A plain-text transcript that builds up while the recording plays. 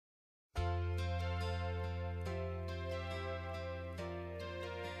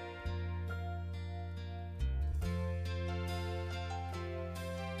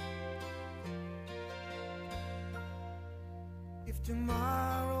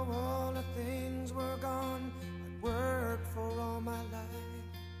tomorrow all the things were gone I'd worked for all my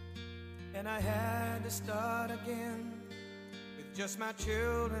life, and I had to start again with just my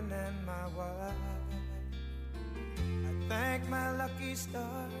children and my wife. I thank my lucky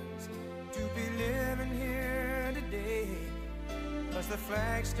stars to be living here today, 'cause the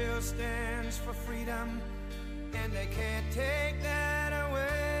flag still stands for freedom, and they can't take that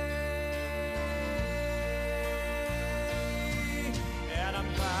away. And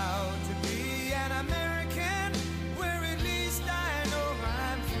I'm proud to be an American, where at least I know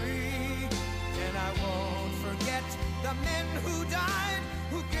I'm free. And I won't forget the men who died,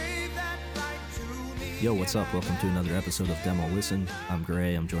 who gave that right to me. Yo, what's up? Welcome to another episode of Demo Listen. I'm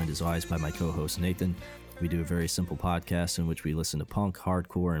Gray. I'm joined as always by my co-host Nathan. We do a very simple podcast in which we listen to punk,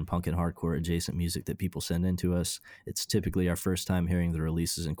 hardcore, and punk and hardcore adjacent music that people send in to us. It's typically our first time hearing the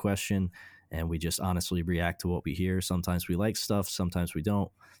releases in question, and we just honestly react to what we hear. Sometimes we like stuff, sometimes we don't,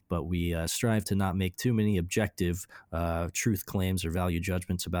 but we strive to not make too many objective truth claims or value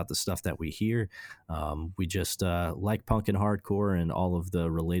judgments about the stuff that we hear. We just like punk and hardcore and all of the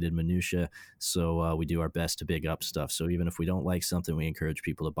related minutia, so we do our best to big up stuff. So even if we don't like something, we encourage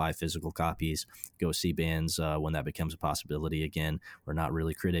people to buy physical copies, go see bands when that becomes a possibility. Again, we're not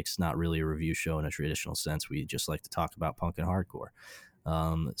really critics, not really a review show in a traditional sense. We just like to talk about punk and hardcore.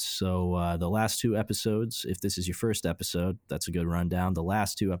 So the last two episodes, if this is your first episode, that's a good rundown. The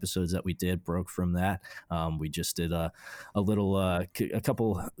last two episodes that we did broke from that. We just did a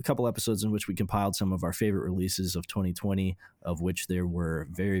couple episodes in which we compiled some of our favorite releases of 2020, of which there were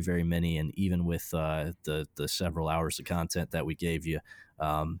very, very many. And even with the several hours of content that we gave you,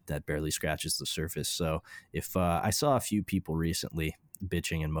 that barely scratches the surface. So if I saw a few people recently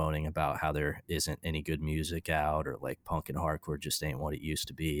bitching and moaning about how there isn't any good music out, or like punk and hardcore just ain't what it used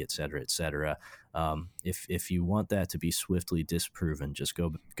to be, et cetera, et cetera. If you want that to be swiftly disproven, just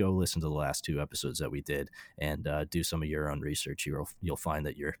go listen to the last two episodes that we did and do some of your own research. You'll find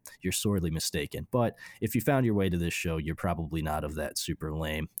that you're sorely mistaken. But if you found your way to this show, you're probably not of that super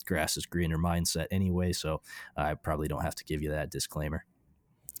lame grass is greener mindset anyway, so I probably don't have to give you that disclaimer.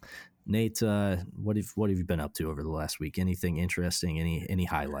 Nate, what have you been up to over the last week? Anything interesting? Any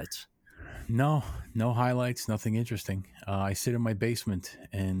highlights? No highlights, nothing interesting. I sit in my basement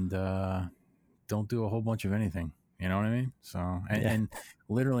and don't do a whole bunch of anything. You know what I mean? So, and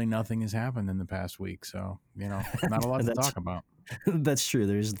literally nothing has happened in the past week. So, not a lot to talk about. That's true.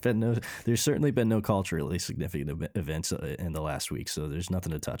 There's certainly been no culturally significant events in the last week. So there's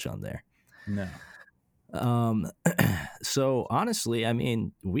nothing to touch on there. No. So honestly, I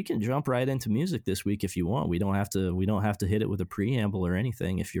mean, we can jump right into music this week if you want. We don't have to hit it with a preamble or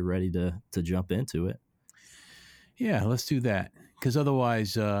anything if you're ready to jump into it. Yeah, let's do that. Because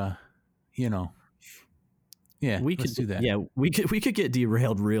otherwise, let's do that. Yeah, we could get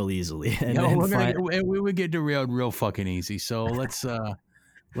derailed real easily. We would get derailed real fucking easy. So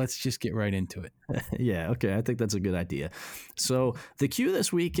let's just get right into it. Yeah, okay. I think that's a good idea. So the cue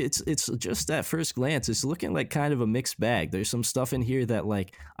this week, it's just at first glance, it's looking like kind of a mixed bag. There's some stuff in here that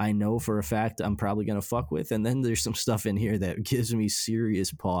like I know for a fact I'm probably going to fuck with, and then there's some stuff in here that gives me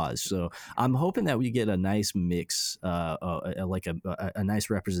serious pause. So I'm hoping that we get a nice mix, like a nice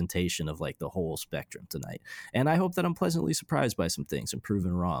representation of like the whole spectrum tonight. And I hope that I'm pleasantly surprised by some things and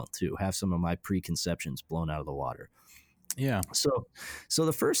proven wrong too. Have some of my preconceptions blown out of the water. Yeah. So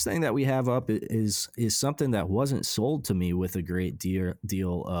the first thing that we have up is something that wasn't sold to me with a great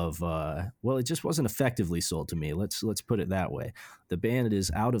deal of it just wasn't effectively sold to me. Let's put it that way. The band is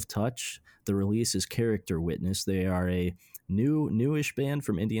Out of Touch. The release is Character Witness. They are a newish band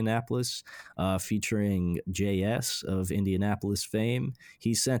from Indianapolis, featuring JS of Indianapolis fame.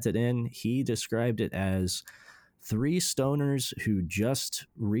 He sent it in. He described it as three stoners who just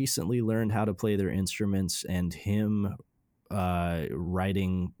recently learned how to play their instruments, and him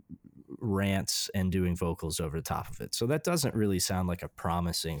writing rants and doing vocals over the top of it. So that doesn't really sound like a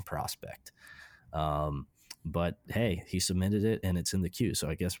promising prospect. But hey, he submitted it and it's in the queue. So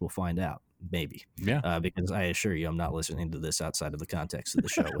I guess we'll find out. Maybe. Yeah. Because I assure you, I'm not listening to this outside of the context of the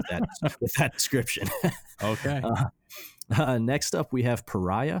show with that description. Okay. Next up, we have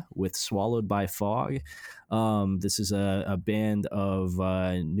Pariah with Swallowed by Fog. This is a band of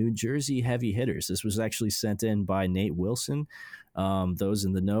New Jersey heavy hitters. This was actually sent in by Nate Wilson. Those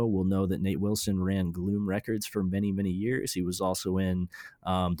in the know will know that Nate Wilson ran Gloom Records for many, many years. He was also in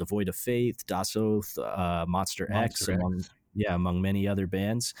Devoid of Faith, Das Oath, Monster X, among many other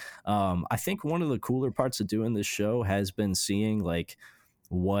bands. I think one of the cooler parts of doing this show has been seeing like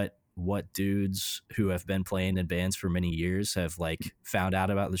what dudes who have been playing in bands for many years have like found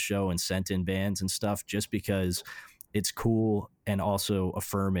out about the show and sent in bands and stuff, just because it's cool and also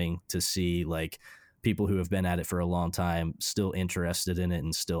affirming to see like people who have been at it for a long time still interested in it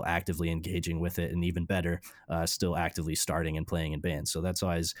and still actively engaging with it, and even better, still actively starting and playing in bands. So that's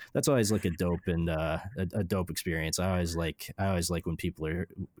always like a dope and a dope experience. I always like when people are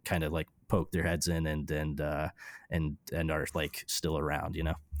kind of like poke their heads in and are like still around, you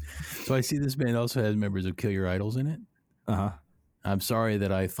know. So I see this band also has members of Kill Your Idols in it. Uh-huh. I'm sorry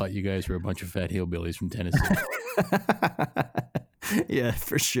that I thought you guys were a bunch of fat hillbillies from Tennessee. Yeah,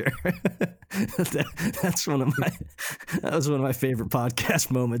 for sure. That was one of my favorite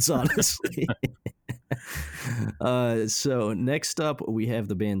podcast moments, honestly. So next up, we have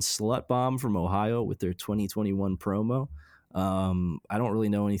the band Slut Bomb from Ohio with their 2021 promo. I don't really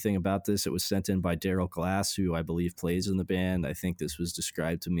know anything about this. It was sent in by Daryl Glass, who I believe plays in the band. I think this was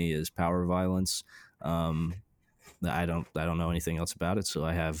described to me as power violence. I don't know anything else about it, so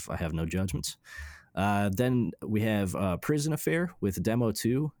I have no judgments. Then we have Prison Affair with Demo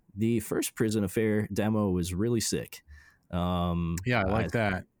 2. The first Prison Affair demo was really sick. Yeah, I like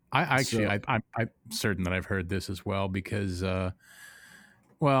that. I'm certain that I've heard this as well because,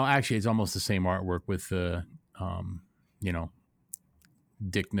 well, actually, it's almost the same artwork with the,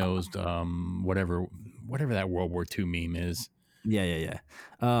 dick-nosed, whatever that World War II meme is. Yeah.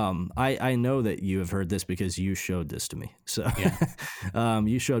 I know that you have heard this because you showed this to me. So yeah.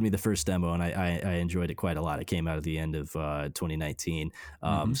 You showed me the first demo and I enjoyed it quite a lot. It came out at the end of 2019.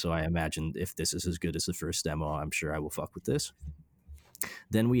 So I imagine if this is as good as the first demo, I'm sure I will fuck with this.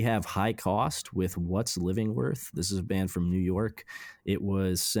 Then we have High Cost with What's Living Worth. This is a band from New York. It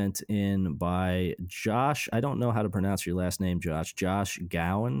was sent in by Josh. I don't know how to pronounce your last name, Josh. Josh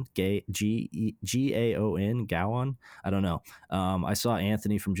Gowan, Gaon, Gowan. I don't know. I saw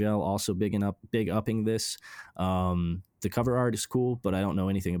Anthony from Gel also big upping this. The cover art is cool, but I don't know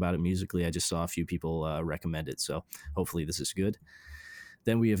anything about it musically. I just saw a few people recommend it, so hopefully this is good.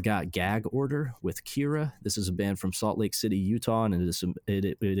 Then we have got Gag Order with Kira. This is a band from Salt Lake City, Utah, and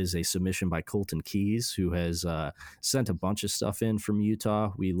it is a submission by Colton Keys, who has sent a bunch of stuff in from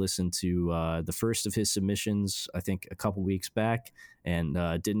Utah. We listened to the first of his submissions, I think, a couple weeks back, and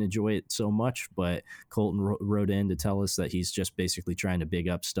didn't enjoy it so much, but Colton wrote in to tell us that he's just basically trying to big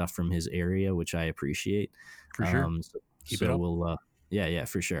up stuff from his area, which I appreciate. For sure. Keep it up. We'll... Yeah,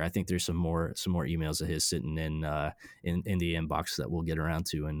 for sure. I think there's some more emails of his sitting in the inbox that we'll get around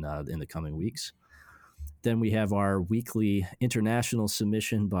to in the coming weeks. Then we have our weekly international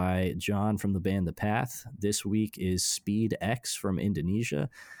submission by John from the band The Path. This week is Speed X from Indonesia.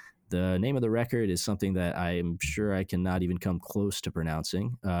 The name of the record is something that I'm sure I cannot even come close to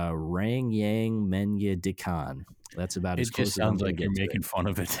pronouncing. Rang Yang Menya Dikan. That's about as close as I'm sounds like you're making fun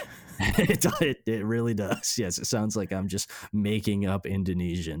of it. It really does. Yes, it sounds like I'm just making up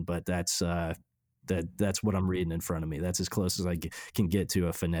Indonesian, but that's what I'm reading in front of me. That's as close as I can get to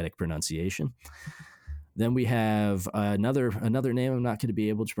a phonetic pronunciation. Then we have another name I'm not going to be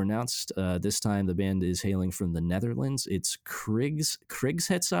able to pronounce. This time the band is hailing from the Netherlands. It's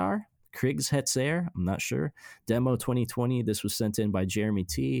Krigshetzer. I'm not sure. Demo 2020. This was sent in by Jeremy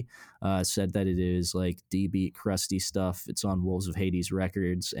T. Said that it is like D-beat crusty stuff. It's on Wolves of Hades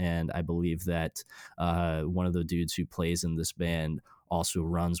Records, and I believe that one of the dudes who plays in this band also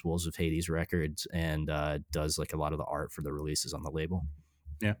runs Wolves of Hades Records and does like a lot of the art for the releases on the label.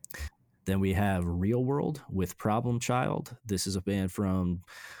 Yeah. Then we have Real World with Problem Child. This is a band from,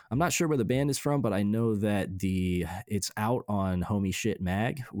 I'm not sure where the band is from, but I know that it's out on Homie Shit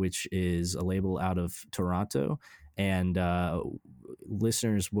Mag, which is a label out of Toronto. And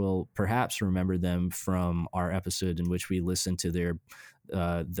listeners will perhaps remember them from our episode in which we listened to their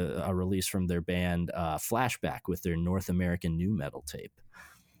a release from their band Flashback with their North American nu metal tape.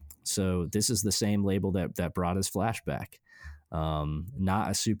 So this is the same label that brought us Flashback. Not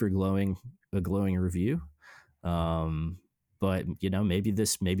a super glowing review, but maybe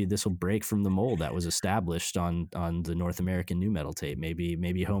this will break from the mold that was established on the North American nu metal tape. Maybe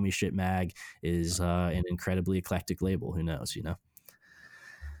Homie Shit Mag is an incredibly eclectic label. Who knows?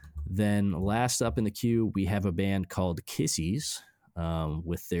 Then last up in the queue, we have a band called Kissies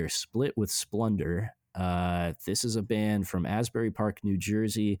with their Split with Splendor. This is a band from Asbury Park, New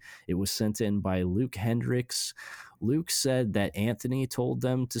Jersey. It was sent in by Luke Hendricks. Luke said that Anthony told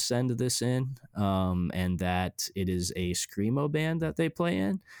them to send this in, and that it is a screamo band that they play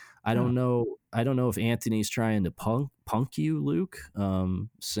in. I don't know if Anthony's trying to punk you, Luke,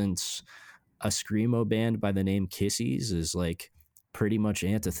 since a screamo band by the name Kissies is like pretty much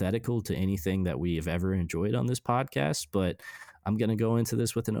antithetical to anything that we have ever enjoyed on this podcast. But I'm going to go into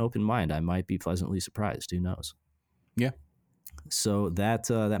this with an open mind. I might be pleasantly surprised. Who knows? Yeah. So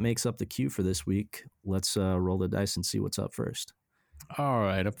that makes up the queue for this week. Let's roll the dice and see what's up first. All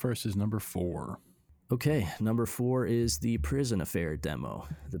right, up first is number 4. Okay, number 4 is the Prison Affair demo.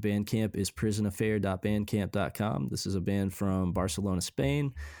 The Bandcamp is prisonaffair.bandcamp.com. This is a band from Barcelona,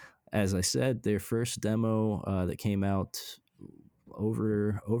 Spain. As I said, their first demo that came out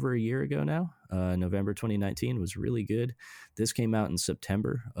over a year ago now, November 2019, was really good. This came out in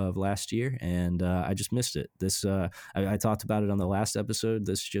September of last year, and I just missed it. This I talked about it on the last episode.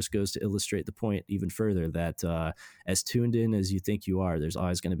 This just goes to illustrate the point even further that as tuned in as you think you are, there's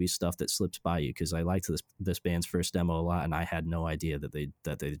always going to be stuff that slips by you, because I liked this band's first demo a lot, and I had no idea that they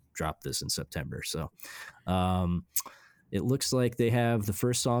dropped this in September. So it looks like they have the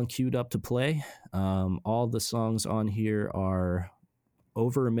first song queued up to play. All the songs on here are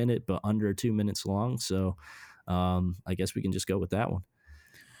over a minute, but under 2 minutes long. So I guess we can just go with that one.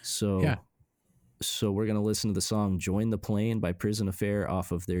 So, yeah. So we're going to listen to the song Join the Plane by Prison Affair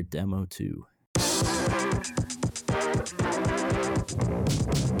off of their demo 2.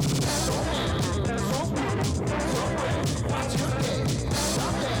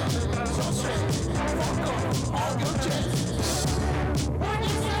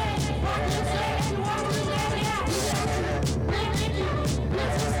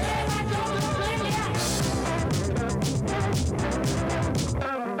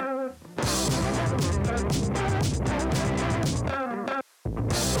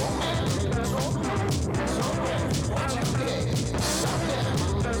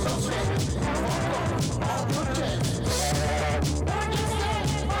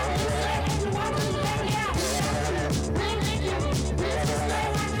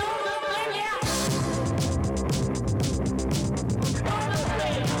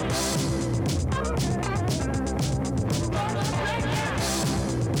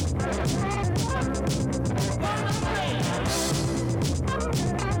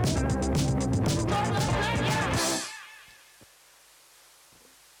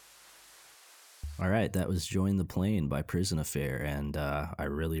 All right, that was Join the Plane by Prison Affair, and I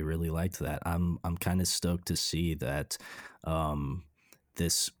really, really liked that. I'm kind of stoked to see that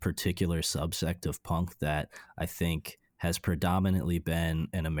this particular subsect of punk that I think has predominantly been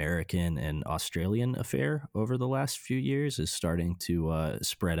an American and Australian affair over the last few years is starting to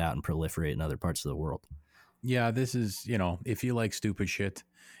spread out and proliferate in other parts of the world. Yeah, this is, if you like stupid shit,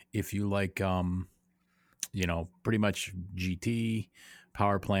 if you like, pretty much GT,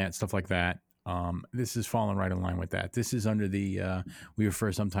 Power Plant, stuff like that, this is falling right in line with that. This is under the, we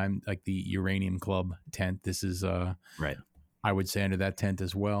refer sometimes like the Uranium Club tent. This is, right. I would say under that tent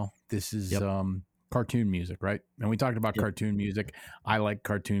as well. This is, cartoon music, right? And we talked about cartoon music. I like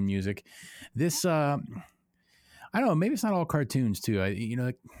cartoon music. This, I don't know, maybe it's not all cartoons too.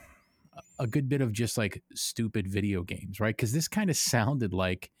 A good bit of just like stupid video games, right? Because this kind of sounded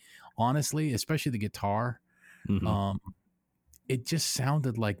like, honestly, especially the guitar, it just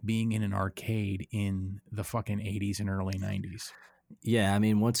sounded like being in an arcade in the fucking 80s and early 90s. Yeah, I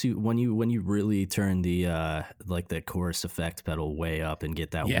mean, when you really turn the like the chorus effect pedal way up and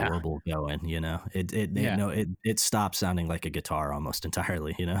get that warble going, it stops sounding like a guitar almost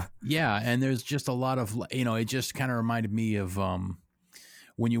entirely, Yeah, and there's just a lot of, it just kind of reminded me of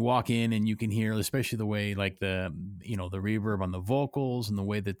when you walk in and you can hear, especially the way like the reverb on the vocals and the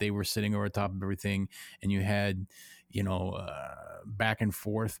way that they were sitting over top of everything, and you had back and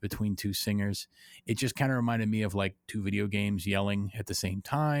forth between two singers. It just kind of reminded me of like two video games yelling at the same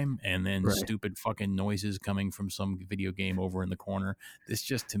time, and then stupid fucking noises coming from some video game over in the corner. This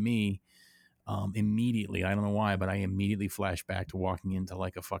just, to me, immediately, I don't know why, but I immediately flashed back to walking into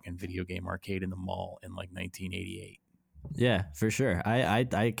like a fucking video game arcade in the mall in like 1988. Yeah, for sure.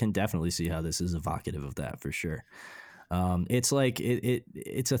 I can definitely see how this is evocative of that, for sure. It's like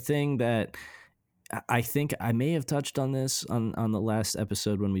it's a thing that I think I may have touched on this on the last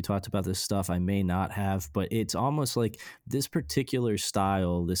episode when we talked about this stuff. I may not have, but it's almost like this particular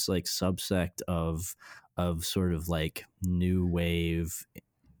style, this like subsect of sort of like new wave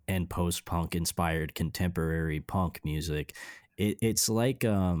and post-punk inspired contemporary punk music. It's like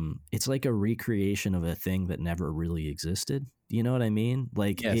a recreation of a thing that never really existed. You know what I mean?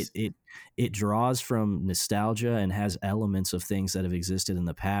 Like it draws from nostalgia and has elements of things that have existed in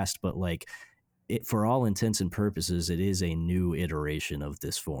the past, but like it, for all intents and purposes, it is a new iteration of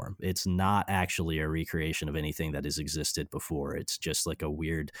this form. It's not actually a recreation of anything that has existed before. It's just like a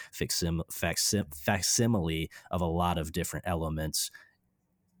weird facsimile of a lot of different elements,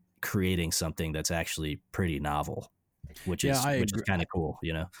 creating something that's actually pretty novel. Which is kind of cool,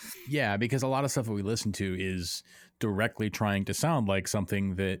 Yeah, because a lot of stuff that we listen to is directly trying to sound like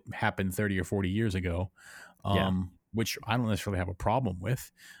something that happened 30 or 40 years ago. which I don't necessarily have a problem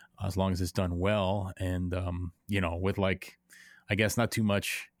with, as long as it's done well. And, with like, I guess not too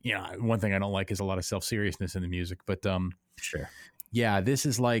much, one thing I don't like is a lot of self-seriousness in the music, but, sure. Yeah, this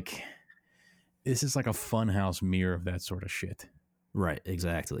is like a funhouse mirror of that sort of shit. Right,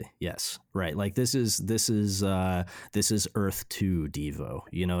 exactly. Yes. Right. Like this is Earth 2 Devo.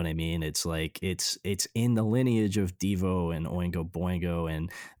 You know what I mean? It's like it's in the lineage of Devo and Oingo Boingo, and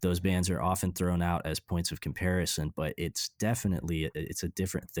those bands are often thrown out as points of comparison, but it's definitely it's a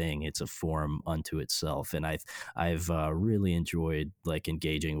different thing. It's a form unto itself, and I've really enjoyed like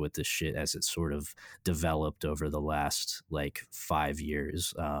engaging with this shit as it sort of developed over the last like 5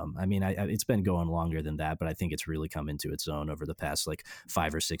 years. I mean, it's been going longer than that, but I think it's really come into its own over the past like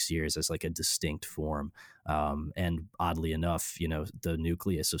 5 or 6 years as like a distinct form. And oddly enough, the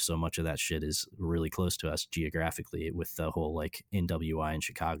nucleus of so much of that shit is really close to us geographically with the whole like NWI and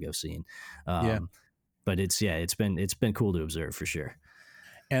Chicago scene. But it's been cool to observe for sure.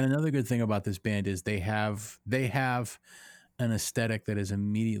 And another good thing about this band is they have an aesthetic that is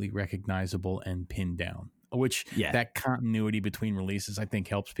immediately recognizable and pinned down. Which that continuity between releases, I think,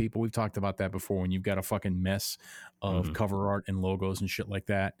 helps people. We've talked about that before. When you've got a fucking mess of cover art and logos and shit like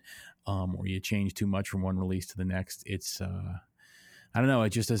that, or you change too much from one release to the next, it's I don't know.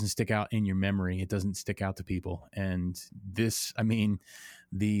 It just doesn't stick out in your memory. It doesn't stick out to people. And this, I mean,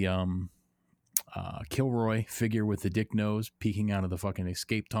 the Kilroy figure with the dick nose peeking out of the fucking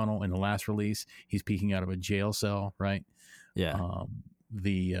escape tunnel in the last release. He's peeking out of a jail cell, right? Yeah.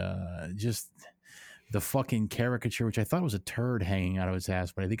 The fucking caricature, which I thought was a turd hanging out of his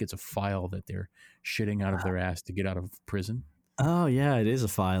ass, but I think it's a file that they're shitting out of their ass to get out of prison. Oh yeah, it is a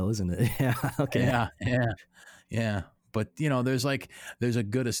file, isn't it? Yeah. Okay. Yeah. But there's a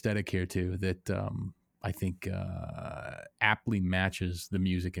good aesthetic here too that I think aptly matches the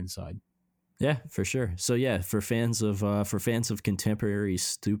music inside. Yeah, for sure. So yeah, for fans of contemporary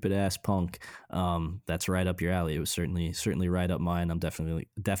stupid ass punk, that's right up your alley. It was certainly right up mine. I'm definitely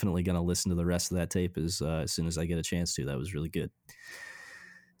gonna listen to the rest of that tape as soon as I get a chance to. That was really good.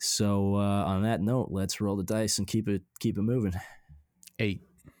 So on that note, let's roll the dice and keep it moving. 8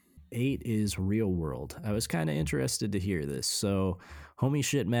 is Real World. I was kind of interested to hear this. So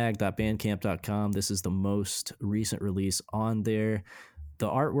homieshitmag.bandcamp.com. This is the most recent release on there. The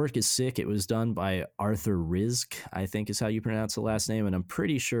artwork is sick. It was done by Arthur Rizk, I think is how you pronounce the last name. And I'm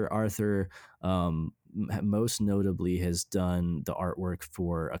pretty sure Arthur most notably has done the artwork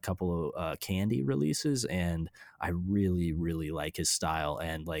for a couple of Candy releases. And I really, really like his style.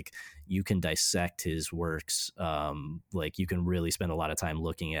 And like you can dissect his works. Like you can really spend a lot of time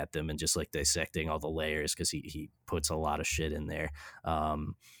looking at them and just like dissecting all the layers because he puts a lot of shit in there.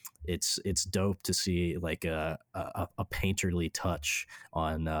 It's dope to see like a painterly touch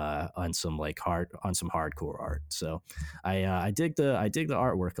on some hardcore art. So I dig the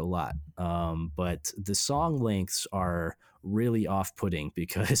artwork a lot. But the song lengths are really off-putting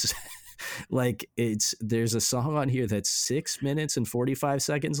because like there's a song on here that's 6 minutes and 45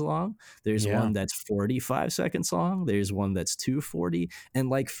 seconds long. There's one that's 45 seconds long. There's one that's 240. And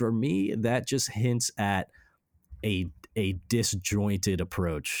like for me, that just hints at a disjointed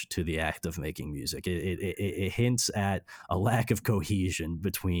approach to the act of making music. It hints at a lack of cohesion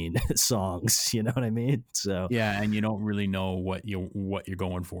between songs. You know what I mean? So yeah, and you don't really know what you're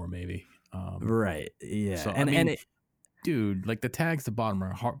going for, maybe. Right. Yeah. So, dude, like the tags at the bottom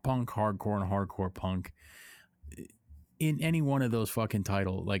are punk, hardcore, and hardcore punk. In any one of those fucking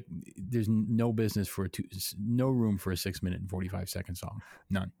titles, like there's no business no room for a 6 minute and 45 second song.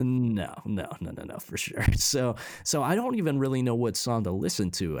 None. No, for sure. So I don't even really know what song to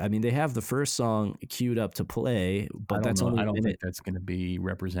listen to. I mean, they have the first song queued up to play, but I don't think that's going to be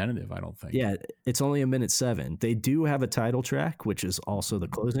representative. I don't think. Yeah, it's only 1:07. They do have a title track, which is also the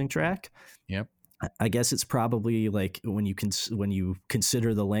closing track. Yep. I guess it's probably like when you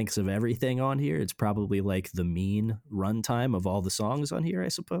consider the lengths of everything on here, it's probably like the mean runtime of all the songs on here, I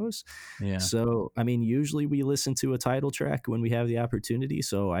suppose. Yeah. So, I mean, usually we listen to a title track when we have the opportunity.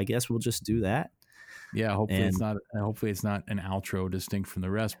 So I guess we'll just do that. Yeah. Hopefully it's not an outro distinct from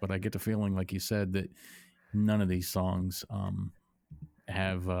the rest, but I get the feeling, like you said, that none of these songs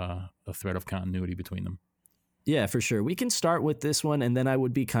have a thread of continuity between them. Yeah, for sure. We can start with this one, and then I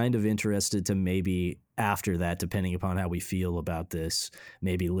would be kind of interested to maybe after that, depending upon how we feel about this,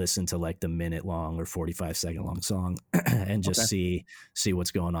 maybe listen to like the minute-long or 45-second-long song and just see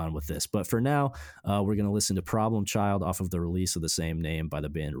what's going on with this. But for now, we're going to listen to Problem Child off of the release of the same name by the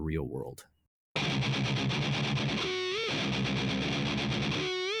band Real World.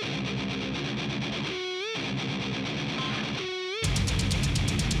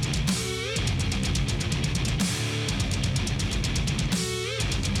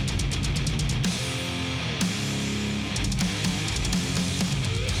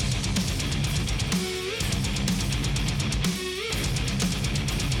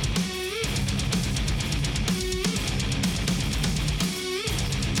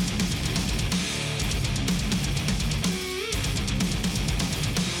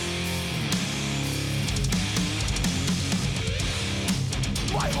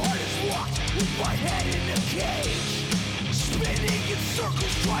 with my head in a cage, spinning in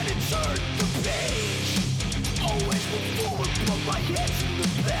circles trying to turn the page. Always move forward but my head's in the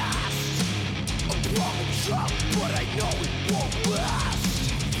past. A problem child but I know it won't last.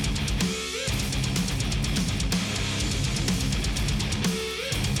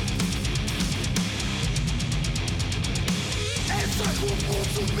 As I grow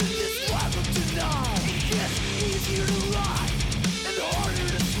older in this life of denial, it gets easier to lie and harder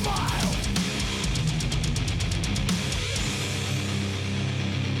to smile.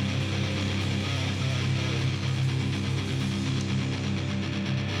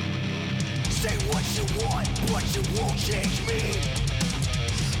 Say what you want, but you won't change me.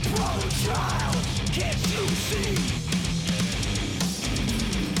 Problem child, can't you see?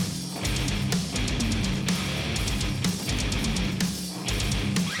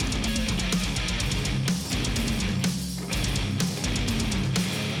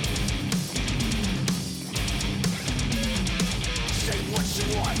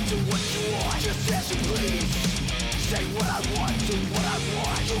 Do what you want, just as you please. Say what I want, do what I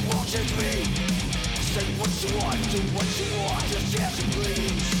want, you won't change me. Say what you want, do what you want, just as you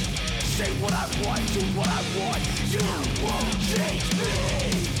please. Say what I want, do what I want, you won't change me.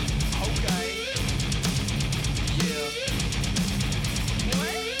 Okay. Yeah.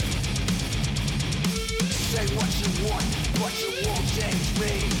 What? Say what you want, but you won't change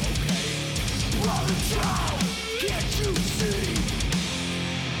me. Okay. Brother child, can't you see?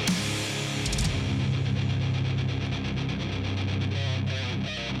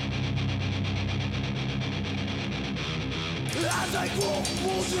 As I grow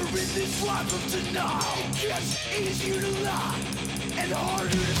older in this life of denial, it gets easier to lie and harder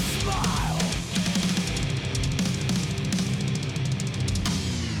to smile.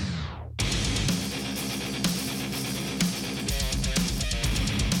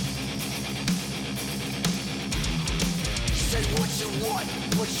 Say what you want,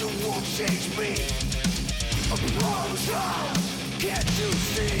 but you won't change me. A problem child, can't you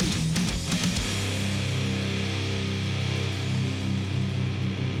see?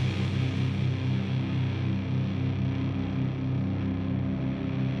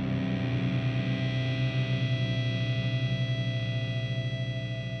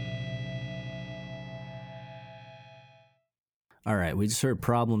 All right, we just heard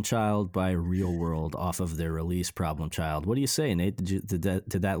 "Problem Child" by Real World off of their release "Problem Child." What do you say, Nate? Did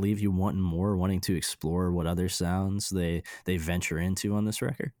that leave you wanting more, wanting to explore what other sounds they venture into on this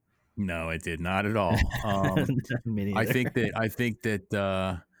record? No, it did not at all. I think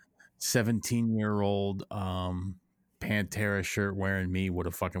that 17-year-old Pantera shirt wearing me would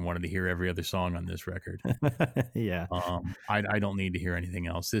have fucking wanted to hear every other song on this record. Yeah. I don't need to hear anything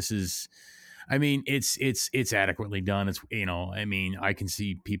else. This is, I mean, it's adequately done. It's, you know, I mean, I can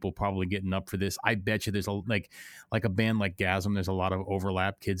see people probably getting up for this. I bet you there's like a band like Gasm, there's a lot of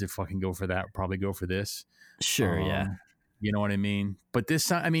overlap. Kids that fucking go for that probably go for this. Sure, yeah. You know what I mean? But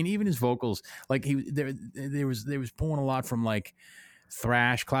this, I mean, even his vocals, like there was pulling a lot from like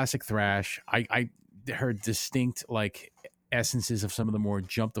thrash, classic thrash. I heard distinct like essences of some of the more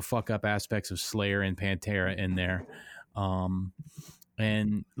jump the fuck up aspects of Slayer and Pantera in there.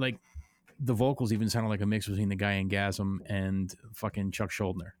 And like the vocals even sounded like a mix between the guy in Gasm and fucking Chuck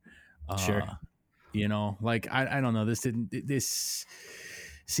Schuldiner. Sure. You know, like I don't know.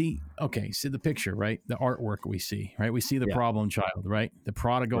 See, okay, so the picture, right? The artwork we see, right? We see the problem child, right? The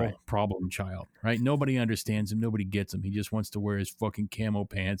prodigal problem child, right? Nobody understands him. Nobody gets him. He just wants to wear his fucking camo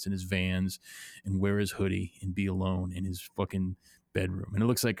pants and his Vans and wear his hoodie and be alone in his fucking bedroom. And it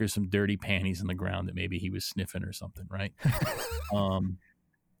looks like there's some dirty panties on the ground that maybe he was sniffing or something, right?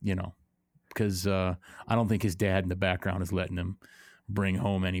 You know, because I don't think his dad in the background is letting him bring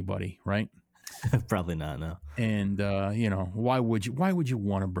home anybody, right? Probably not, no. And you know, why would you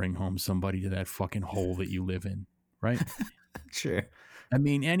want to bring home somebody to that fucking hole that you live in, right? Sure. I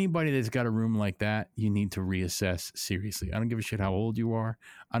mean, anybody that's got a room like that, you need to reassess seriously. I don't give a shit how old you are.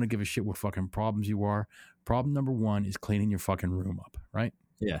 I don't give a shit what fucking problems you are. Problem number one is cleaning your fucking room up, right?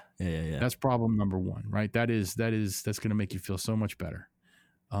 Yeah. That's problem number one, right? That's going to make you feel so much better.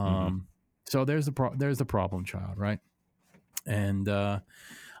 So there's the problem child, right? And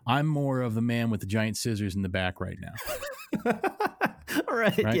I'm more of the man with the giant scissors in the back right now.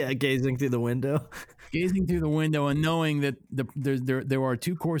 right? Yeah, gazing through the window. Gazing through the window and knowing that there are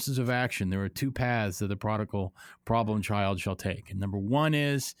two courses of action. There are two paths that the prodigal problem child shall take. And number one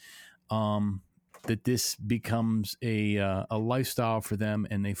is that this becomes a lifestyle for them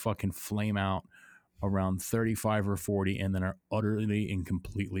and they fucking flame out around 35 or 40 and then are utterly and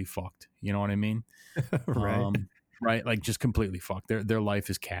completely fucked. You know what I mean? Right. Right? Like just completely fucked. Their life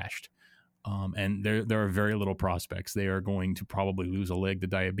is cashed. And there are very little prospects. They are going to probably lose a leg to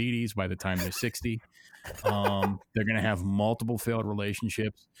diabetes by the time they're 60. They're going to have multiple failed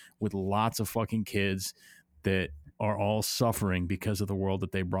relationships with lots of fucking kids that are all suffering because of the world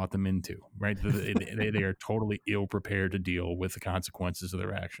that they brought them into, right? They are totally ill prepared to deal with the consequences of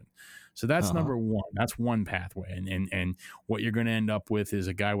their action. So that's number one. That's one pathway. And what you're going to end up with is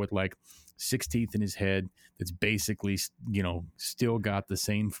a guy with like 6 teeth in his head that's basically, you know, still got the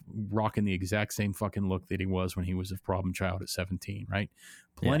same, rocking the exact same fucking look that he was when he was a problem child at 17, right?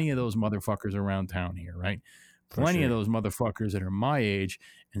 Plenty of those motherfuckers around town here, right? Plenty of those motherfuckers that are my age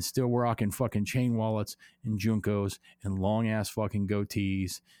and still rocking fucking chain wallets and Junkos and long ass fucking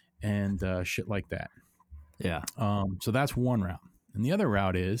goatees and shit like that. Yeah. So that's one route. And the other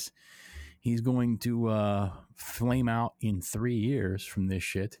route is he's going to flame out in 3 years from this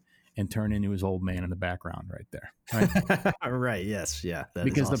shit and turn into his old man in the background right there. Right. Right. Yes. Yeah.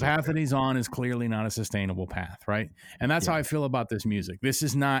 Because the path that he's on is clearly not a sustainable path. Right. And that's how I feel about this music. This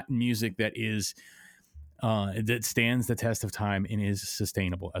is not music that is that stands the test of time and is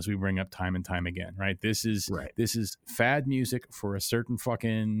sustainable, as we bring up time and time again. Right. This is fad music for a certain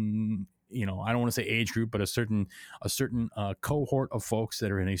fucking, you know, I don't want to say age group, but a certain cohort of folks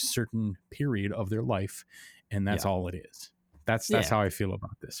that are in a certain period of their life. And that's all it is. That's how I feel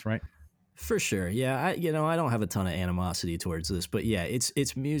about this, right? For sure. Yeah. I don't have a ton of animosity towards this, but yeah,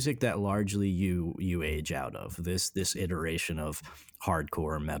 it's music that largely you age out of this iteration of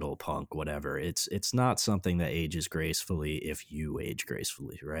hardcore, metal, punk, whatever. It's not something that ages gracefully if you age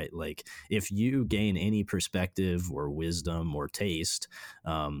gracefully, right? Like if you gain any perspective or wisdom or taste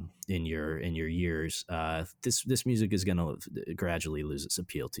in your years, this music is going to gradually lose its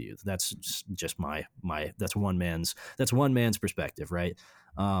appeal to you. That's just my that's one man's perspective, right?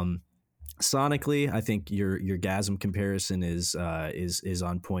 Sonically, I think your Gasm comparison is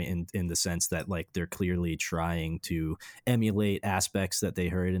on point in the sense that like they're clearly trying to emulate aspects that they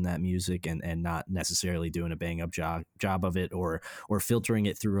heard in that music and not necessarily doing a bang up job of it or filtering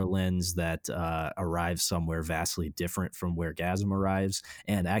it through a lens that arrives somewhere vastly different from where Gasm arrives.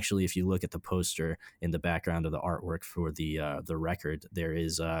 And actually, if you look at the poster in the background of the artwork for the record, there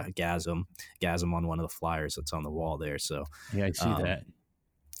is Gasm on one of the flyers that's on the wall there. So yeah, I see that.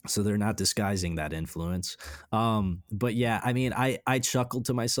 So they're not disguising that influence. But yeah, I mean, I chuckled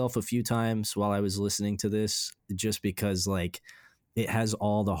to myself a few times while I was listening to this, just because like it has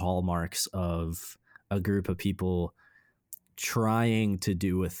all the hallmarks of a group of people trying to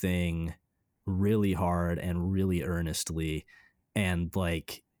do a thing really hard and really earnestly and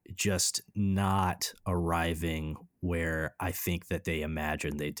like just not arriving where I think that they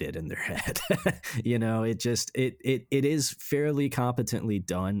imagined they did in their head. You know, it is fairly competently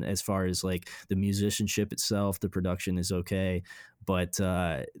done as far as like the musicianship itself. The production is okay, but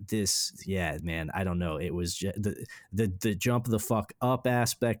man, I don't know. It was just the jump the fuck up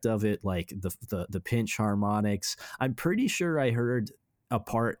aspect of it, like the pinch harmonics. I'm pretty sure I heard a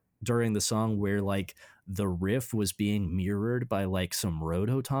part during the song where like the riff was being mirrored by like some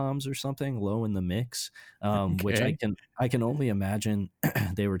rototoms or something low in the mix, which I can only imagine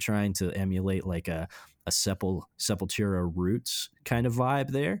they were trying to emulate like a Sepultura Roots kind of vibe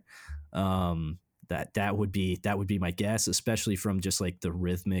there. That would be my guess, especially from just like the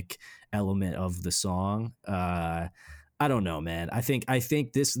rhythmic element of the song. I don't know, man. I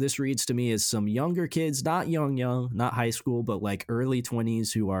think this reads to me as some younger kids, not young, not high school, but like early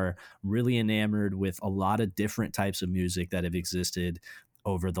 20s who are really enamored with a lot of different types of music that have existed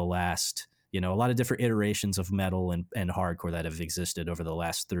over the last, a lot of different iterations of metal and hardcore that have existed over the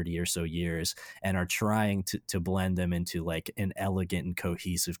last 30 or so years and are trying to blend them into like an elegant and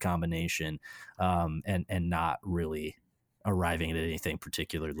cohesive combination, and not really arriving at anything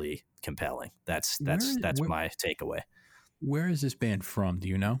particularly compelling. That's my takeaway. Where is this band from? Do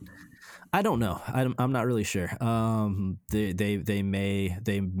you know? I don't know. I'm not really sure. They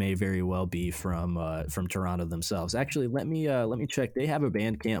may very well be from Toronto themselves. Actually, let me check. They have a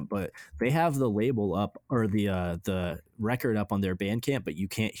Bandcamp, but they have the label up or the record up on their Bandcamp, but you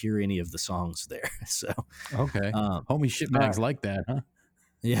can't hear any of the songs there. So okay, homie shitbags like that, huh?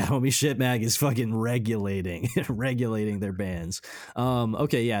 Yeah, Homie Shitmag is fucking regulating their bands.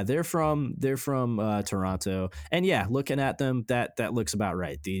 Okay, yeah, they're from Toronto, and yeah, looking at them, that looks about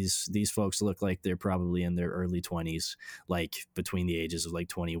right. These folks look like they're probably in their early 20s, like between the ages of like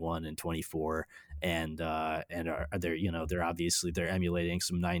 21 and 24, and they're obviously they're emulating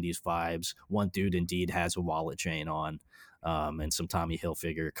some 90s vibes. One dude indeed has a wallet chain on, and some Tommy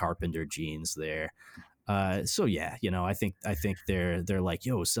Hilfiger Carpenter jeans there. So yeah, I think they're like,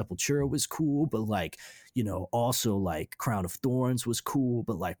 yo, Sepultura was cool, but like, also like Crown of Thorns was cool,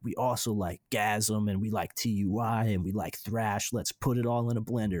 but like we also like Gasm and we like TUI and we like thrash. Let's put it all in a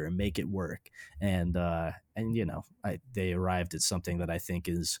blender and make it work. And they arrived at something that I think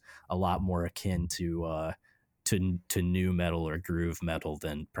is a lot more akin to new metal or groove metal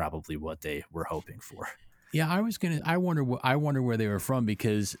than probably what they were hoping for. Yeah, I wonder where they were from,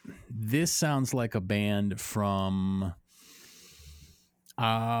 because this sounds like a band from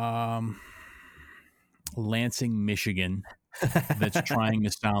Lansing, Michigan, that's trying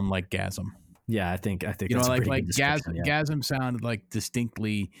to sound like Gasm. Yeah, I think that's like Gasm. Gasm sounded like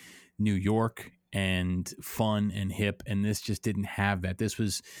distinctly New York and fun and hip, and this just didn't have that. This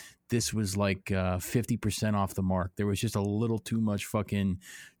was like 50% off the mark. There was just a little too much fucking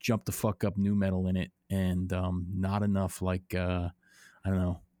jump the fuck up new metal in it, and not enough like I don't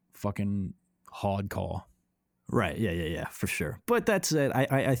know, fucking hardcore. Right. Yeah, for sure. But that's it.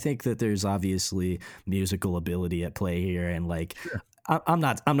 I think that there's obviously musical ability at play here, and like, sure. I'm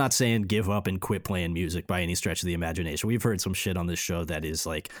not saying give up and quit playing music by any stretch of the imagination. We've heard some shit on this show that is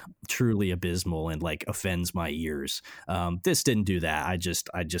like truly abysmal and like offends my ears. This didn't do that. I just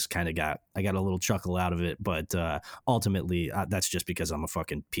kind of got a little chuckle out of it, but ultimately that's just because I'm a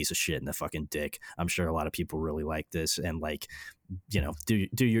fucking piece of shit and a fucking dick. I'm sure a lot of people really like this, and like, do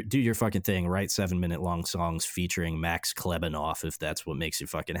your fucking thing. Write 7-minute long songs featuring Max Klebanov if that's what makes you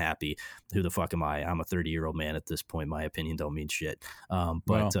fucking happy. Who the fuck am I? I'm a 30-year-old man at this point. My opinion don't mean shit.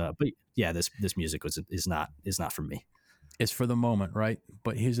 But yeah, this music is not for me. It's for the moment, right?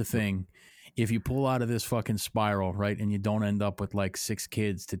 But here's the thing: if you pull out of this fucking spiral, right, and you don't end up with like 6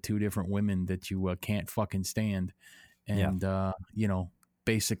 kids to 2 different women that you can't fucking stand, and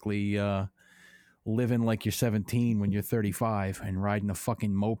basically living like you're 17 when you're 35 and riding a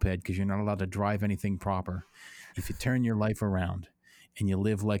fucking moped because you're not allowed to drive anything proper. If you turn your life around and you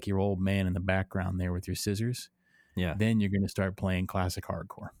live like your old man in the background there with your scissors, then you're going to start playing classic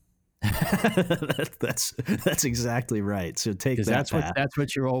hardcore. That's exactly right. So take that. That's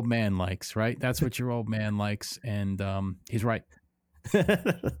what your old man likes, right? That's what your old man likes, and he's right.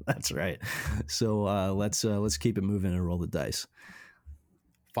 That's right. So let's keep it moving and roll the dice.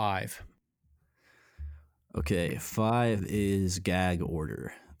 5. Okay, 5 is Gag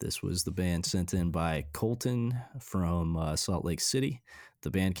Order. This was the band sent in by Colton from Salt Lake City.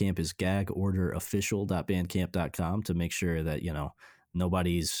 The Bandcamp is gagorderofficial.bandcamp.com to make sure that,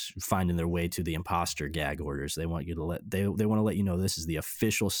 nobody's finding their way to the imposter gag orders. They want you to they want to let you know this is the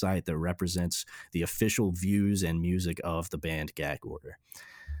official site that represents the official views and music of the band Gag Order.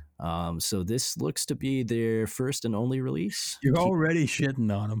 So this looks to be their first and only release. You're already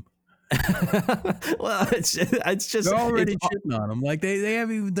shitting on them. Well, it's just they're already shitting on them. Like they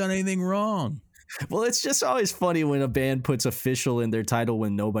haven't even done anything wrong. Well, it's just always funny when a band puts official in their title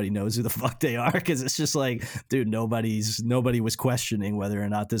when nobody knows who the fuck they are, because it's just like, dude, nobody was questioning whether or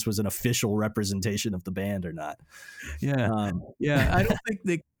not this was an official representation of the band or not. Yeah. I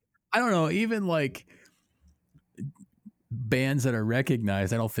don't know, even like bands that are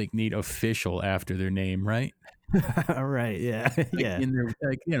recognized, I don't think need official after their name, right? Right. Yeah. Yeah. In their,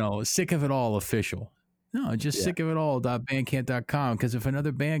 sick of it all official. No, just sick of it all.bandcamp.com, because if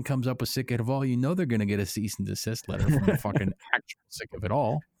another band comes up with sick of it all, they're going to get a cease and desist letter from the fucking actual sick of it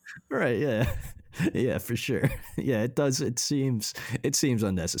all. Right. Yeah. Yeah, for sure. Yeah, it does. It seems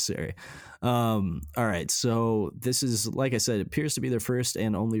unnecessary. All right. So this is, like I said, it appears to be their first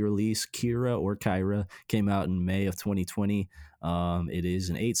and only release. Kyra came out in May of 2020. It is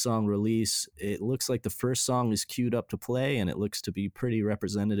an 8-song release. It looks like the first song is queued up to play, and it looks to be pretty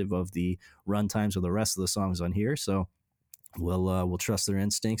representative of the run times of the rest of the songs on here. So we'll trust their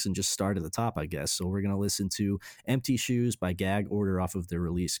instincts and just start at the top, I guess. So we're going to listen to Empty Shoes by Gag Order off of their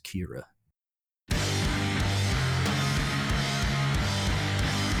release Kyra.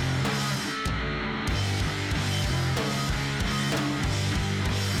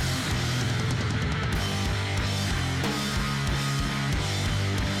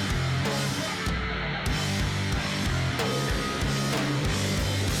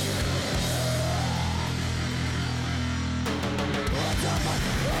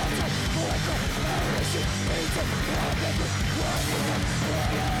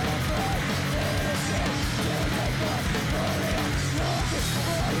 What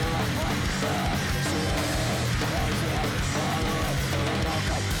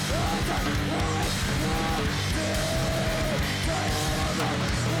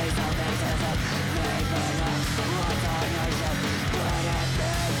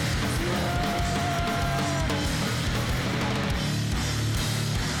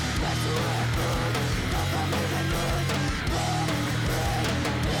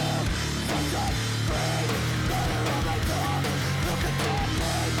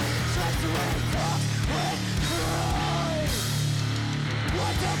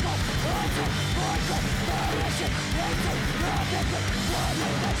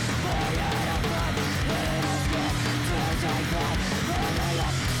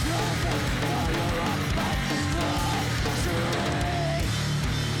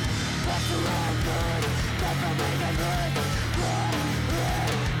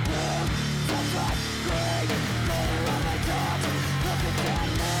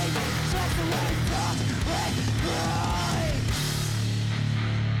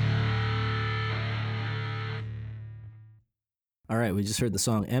right, we just heard the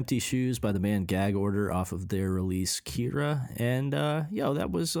song "Empty Shoes" by the band Gag Order off of their release Kira, and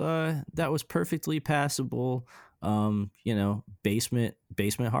that was perfectly passable. Basement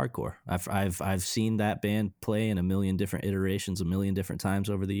hardcore. I've seen that band play in a million different iterations, a million different times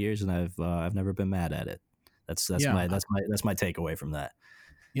over the years, and I've never been mad at it. That's my takeaway from that.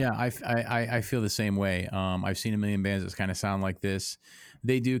 Yeah, I feel the same way. I've seen a million bands that kind of sound like this.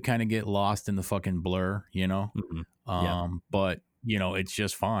 They do kind of get lost in the fucking blur, you know. Mm-hmm. But you know, it's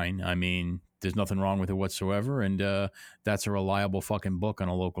just fine. I mean, there's nothing wrong with it whatsoever, and that's a reliable fucking book on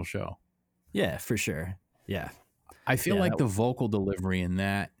a local show. Yeah, for sure. Yeah, I feel like the vocal delivery in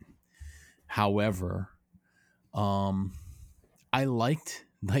that, however, I liked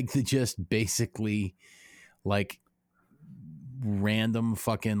like the just basically like random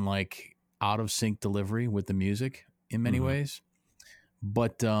fucking like out of sync delivery with the music in many ways.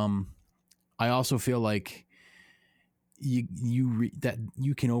 But I also feel like that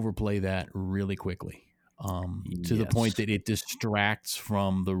you can overplay that really quickly to the point that it distracts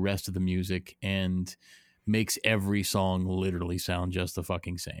from the rest of the music and makes every song literally sound just the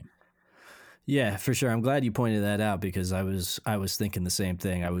fucking same. Yeah, for sure. I'm glad you pointed that out because I was thinking the same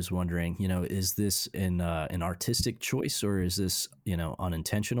thing. I was wondering, is this an artistic choice or is this,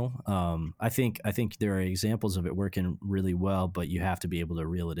 unintentional? I think there are examples of it working really well, but you have to be able to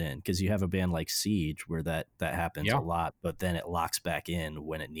reel it in because you have a band like Siege where that happens a lot, but then it locks back in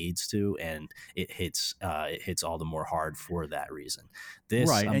when it needs to, and it hits all the more hard for that reason. This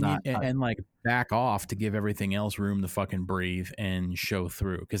right, and like back off to give everything else room to fucking breathe and show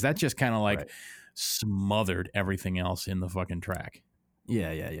through because that just kind of like smothered everything else in the fucking track.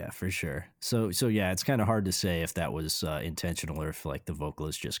 Yeah, for sure. So yeah, it's kind of hard to say if that was intentional or if like the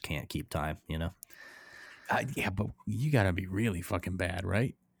vocalist just can't keep time, Yeah, but you gotta be really fucking bad,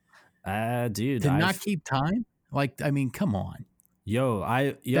 right? Dude, to not keep time. Like, I mean, come on.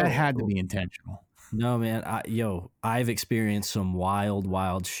 That had to be intentional. No, man. I've experienced some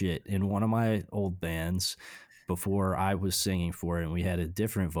wild shit in one of my old bands before I was singing for it, and we had a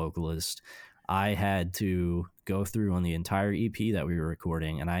different vocalist. I had to go through on the entire EP that we were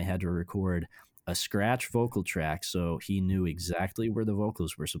recording, and I had to record a scratch vocal track so he knew exactly where the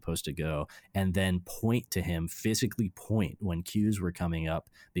vocals were supposed to go, and then physically point when cues were coming up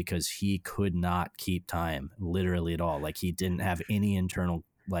because he could not keep time literally at all. Like he didn't have any internal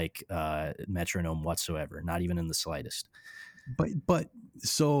metronome whatsoever, not even in the slightest. But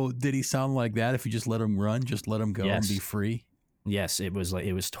so did he sound like that if you just let him run, just let him go and be free? Yes, it was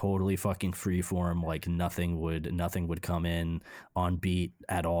totally fucking free form. Like nothing would come in on beat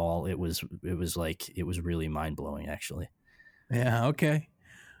at all. It was really mind blowing actually. Yeah. Okay.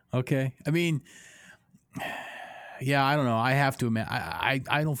 I mean, yeah, I don't know. I have to admit, I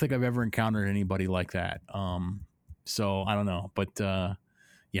don't think I've ever encountered anybody like that. So I don't know, but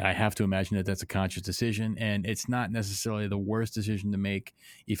yeah, I have to imagine that that's a conscious decision, and it's not necessarily the worst decision to make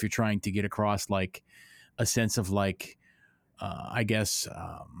if you're trying to get across like a sense of like, I guess,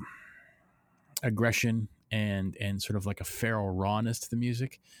 aggression and sort of like a feral rawness to the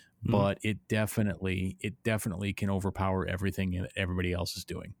music. But it definitely can overpower everything that everybody else is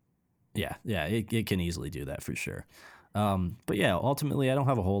doing. Yeah, it can easily do that for sure. But yeah, ultimately, I don't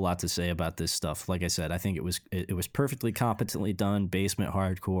have a whole lot to say about this stuff. Like I said, I think it was perfectly competently done. Basement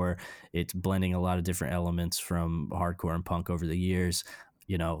hardcore. It's blending a lot of different elements from hardcore and punk over the years.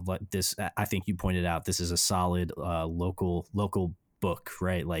 Like this, I think you pointed out, this is a solid local book,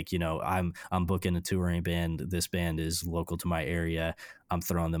 right? Like, I'm booking a touring band. This band is local to my area. I'm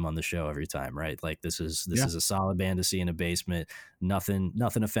throwing them on the show every time, right? Like this is a solid band to see in a basement. Nothing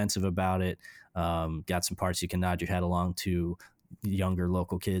offensive about it. Got some parts you can nod your head along to. Younger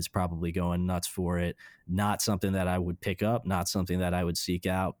local kids probably going nuts for it. Not something that I would pick up, not something that I would seek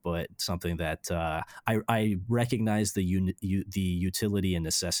out, but something that I recognize the utility and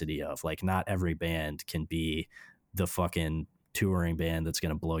necessity of. Like, not every band can be the fucking touring band that's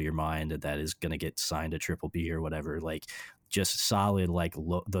going to blow your mind and that is going to get signed to Triple B or whatever. Like, just solid, like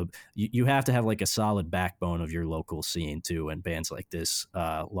you have to have like a solid backbone of your local scene too, and bands like this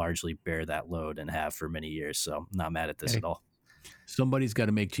largely bear that load and have for many years. So I'm not mad at this at all. Somebody's got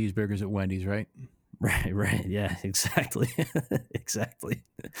to make cheeseburgers at Wendy's, right? Right. Yeah, exactly. Exactly.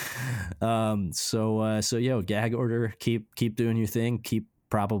 So Gag Order, keep doing your thing. Keep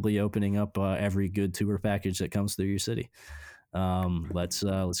probably opening up every good tour package that comes through your city.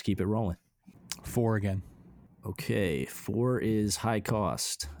 Let's keep it rolling. 4 again. Okay, 4 is High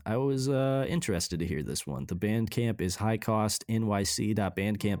Cost. I was interested to hear this one. The Bandcamp is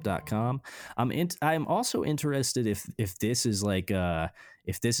highcostnyc.bandcamp.com. I'm also interested if this is like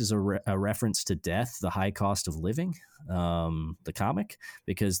if this is a reference to Death, the High Cost of Living, the comic,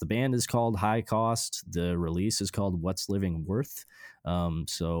 because the band is called High Cost, the release is called What's Living Worth.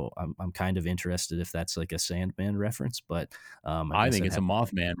 So I'm kind of interested if that's like a Sandman reference, but I think it's a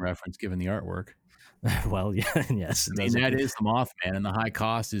Mothman reference given the artwork. Well, yeah, yes. I mean, that is the Mothman, and the High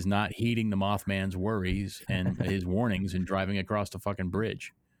Cost is not heeding the Mothman's worries and his warnings and driving across the fucking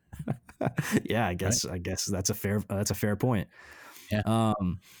bridge. Yeah, I guess that's a fair point. Yeah.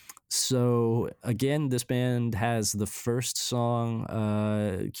 So again, this band has the first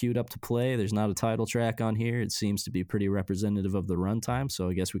song queued up to play. There's not a title track on here. It seems to be pretty representative of the runtime, so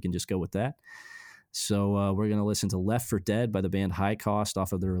I guess we can just go with that. So we're gonna listen to Left for Dead by the band High Cost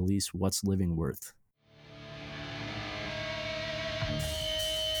off of the release What's Living Worth.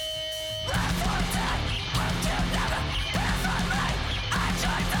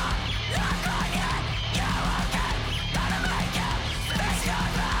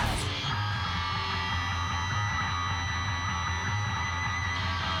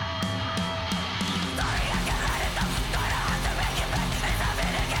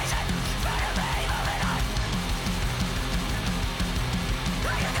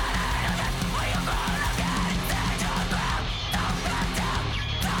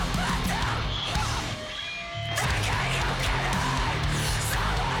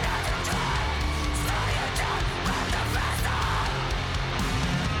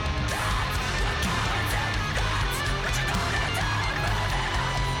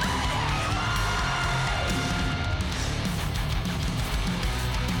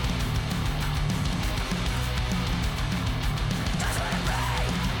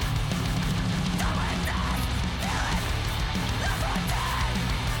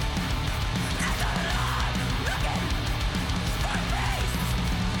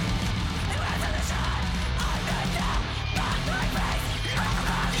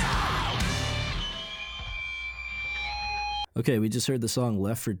 Okay, we just heard the song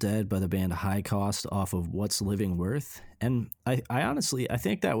Left for Dead by the band High Cost off of What's Living Worth. And I honestly, I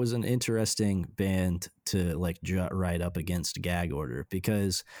think that was an interesting band to like jut right up against Gag Order,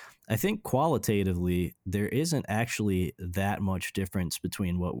 because I think qualitatively there isn't actually that much difference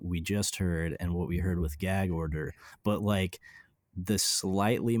between what we just heard and what we heard with Gag Order. But like the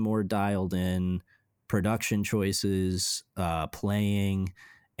slightly more dialed in production choices, playing,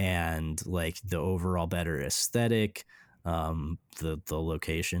 and like the overall better aesthetic, the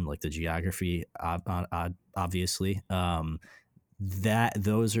location, like the geography, obviously, that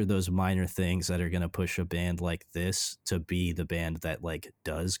those are those minor things that are going to push a band like this to be the band that like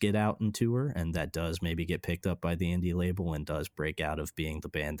does get out and tour, and that does maybe get picked up by the indie label and does break out of being the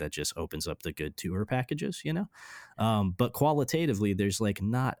band that just opens up the good tour packages, you know. But qualitatively there's like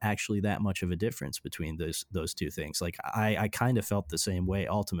not actually that much of a difference between those two things. Like I kind of felt the same way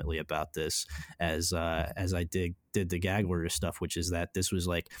ultimately about this as I did the Gag Order stuff, which is that this was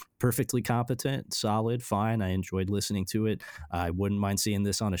like perfectly competent, solid, fine. I enjoyed listening to it. I wouldn't mind seeing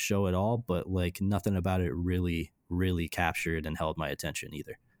this on a show at all, but like nothing about it really captured and held my attention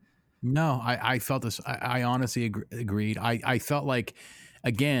either. No, I felt this. I honestly agreed. I felt like,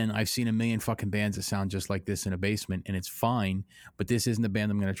 again, I've seen a million fucking bands that sound just like this in a basement, and it's fine, but this isn't the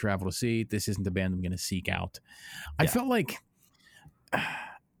band I'm going to travel to see. This isn't the band I'm going to seek out. I felt like,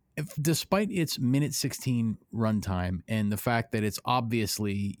 despite its minute 16 runtime and the fact that it's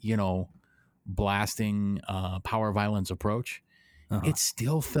obviously, you know, blasting power violence approach, it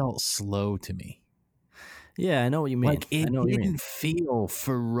still felt slow to me. Yeah, I know what you mean. Like it didn't feel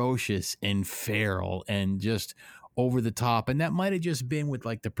ferocious and feral and just over the top. And that might have just been with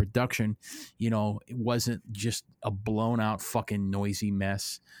like the production, you know, it wasn't just a blown out fucking noisy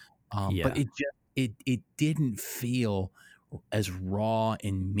mess. But it didn't feel as raw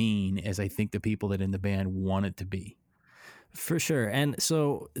and mean as I think the people that in the band want it to be. For sure. And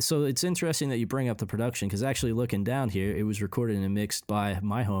so it's interesting that you bring up the production, because actually looking down here, it was recorded and mixed by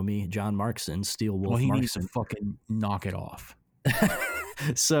my homie John Markson, Steel Wolf. Well, he Markson needs to fucking knock it off.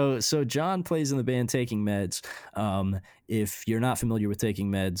 So John plays in the band Taking Meds. If you're not familiar with Taking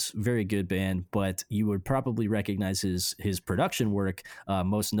Meds, very good band, but you would probably recognize his production work,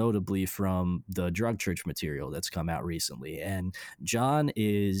 most notably from the Drug Church material that's come out recently. And John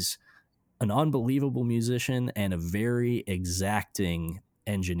is an unbelievable musician and a very exacting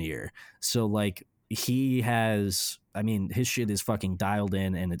engineer. So like he has, I mean, his shit is fucking dialed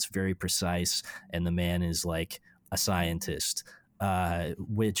in and it's very precise. And the man is like a scientist,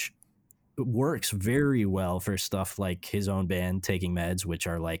 which works very well for stuff like his own band Taking Meds, which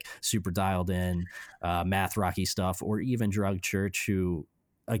are like super dialed in, math rocky stuff, or even Drug Church, who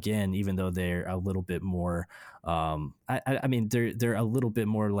again, even though they're a little bit more I mean they're a little bit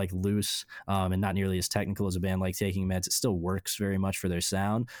more like loose and not nearly as technical as a band like Taking Meds, it still works very much for their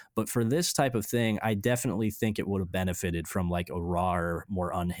sound. But for this type of thing, I definitely think it would have benefited from like a raw,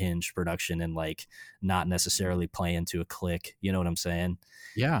 more unhinged production, and like not necessarily playing to a click, you know what I'm saying?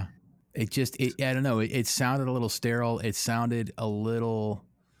 Yeah. I don't know. It sounded a little sterile. It sounded a little,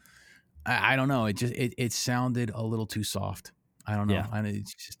 I don't know. It sounded a little too soft. I don't know. Yeah. And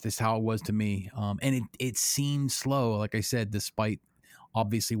it's just how it was to me. And it seemed slow, like I said, despite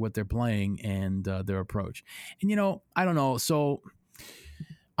obviously what they're playing and their approach. And I don't know. So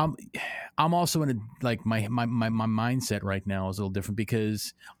I'm also in a, like my mindset right now is a little different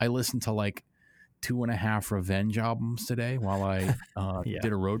because I listened to like 2.5 Revenge albums today while I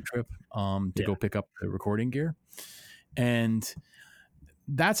did a road trip to go pick up the recording gear. And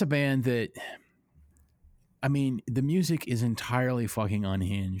that's a band that, I mean, the music is entirely fucking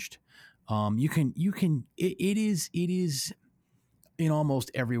unhinged. It is in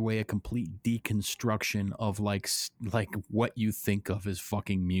almost every way a complete deconstruction of like what you think of as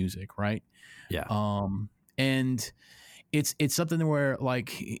fucking music, right? Yeah. And it's something where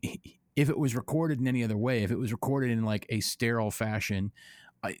like if it was recorded in any other way, if it was recorded in like a sterile fashion,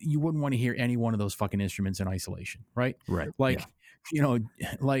 you wouldn't want to hear any one of those fucking instruments in isolation, right? Right. Like,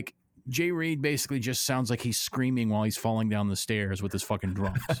 like Jay Reed basically just sounds like he's screaming while he's falling down the stairs with his fucking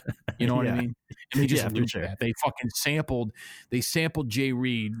drums. You know what I mean? And they just looped that. They fucking sampled Jay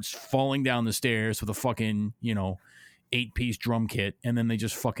Reed falling down the stairs with a fucking, 8-piece drum kit, and then they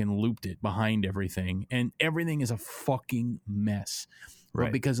just fucking looped it behind everything. And everything is a fucking mess. Right.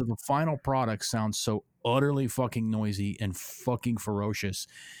 But because of the final product sounds so utterly fucking noisy and fucking ferocious,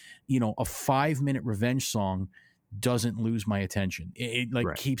 a 5-minute Revenge song doesn't lose my attention. It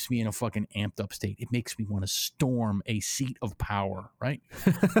keeps me in a fucking amped up state. It makes me want to storm a seat of power, right?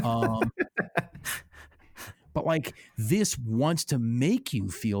 But like this wants to make you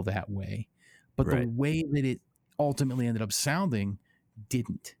feel that way, but the way that it ultimately ended up sounding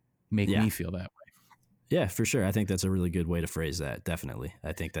didn't make me feel that way. Yeah, for sure. I think that's a really good way to phrase that. Definitely.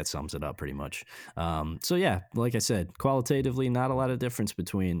 I think that sums it up pretty much. So yeah, like I said, qualitatively, not a lot of difference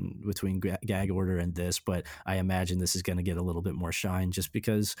between Gag Order and this, but I imagine this is going to get a little bit more shine just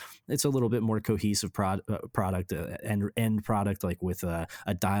because it's a little bit more cohesive product and end product, like with a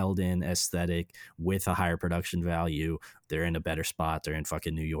dialed in aesthetic with a higher production value. They're in a better spot. They're in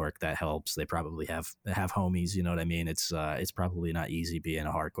fucking New York. That helps. They probably have homies. You know what I mean? It's probably not easy being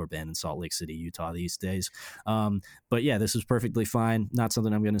a hardcore band in Salt Lake City, Utah these days. But yeah, this is perfectly fine. Not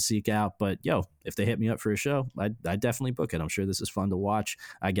something I'm going to seek out, but if they hit me up for a show, I'd definitely book it. I'm sure this is fun to watch.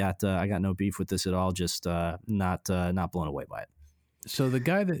 I got no beef with this at all. Just not blown away by it. So the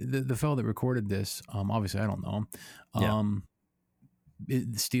guy the fellow that recorded this, obviously I don't know him.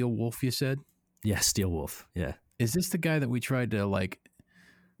 Steel Wolf, you said? Yeah, Steel Wolf. Yeah. Is this the guy that we tried to like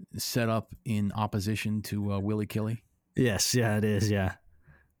set up in opposition to Willie Killy? Yes. Yeah, it is. Yeah.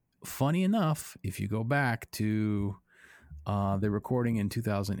 Funny enough, if you go back to the recording in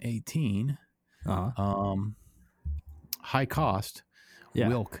 2018, High Cost,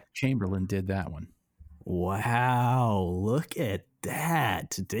 Wilk Chamberlain did that one. Wow, look at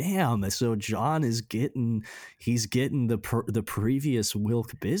that. Damn. So John is getting the previous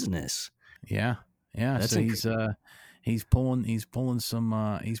Wilk business. Yeah. Yeah. That's so he's pulling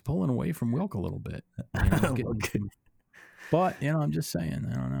away from Wilk a little bit. But, I'm just saying,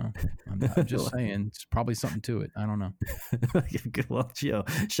 I don't know. I'm just saying, it's probably something to it. I don't know. Well, Joe,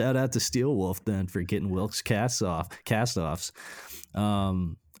 shout out to Steel Wolf then for getting Wilk's cast-offs.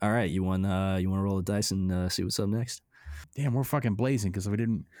 All right, you want to roll the dice and see what's up next? Damn, we're fucking blazing because we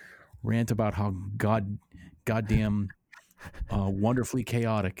didn't rant about how goddamn wonderfully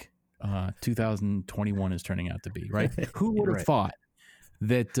chaotic 2021 is turning out to be, right? Who would have thought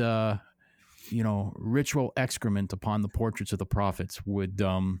that ritual excrement upon the portraits of the prophets would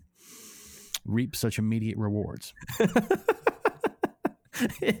reap such immediate rewards?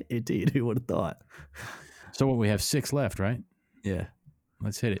 Indeed, who would have thought? So what, we have 6 left, right? Yeah.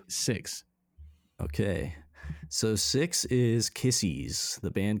 Let's hit it. 6. Okay. So 6 is Kissies.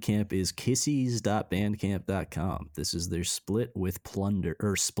 The Bandcamp is kissies.bandcamp.com. This is their split with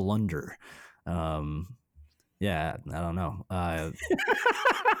Splendor. Yeah, I don't know.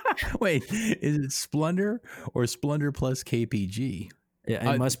 Wait, is it Splendor or Splendor plus KPG?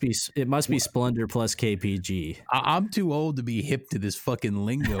 Yeah, it must be Splendor plus KPG. I'm too old to be hip to this fucking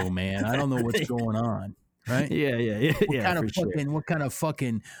lingo, man. I don't know what's going on. right? Yeah. What kind of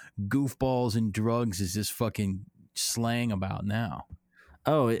fucking goofballs and drugs is this fucking slang about now?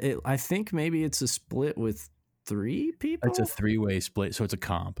 Oh, I think maybe it's a split with 3 people. It's a 3-way split, so it's a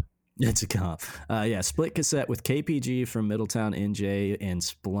comp. It's a comp. Yeah, split cassette with KPG from Middletown, NJ, and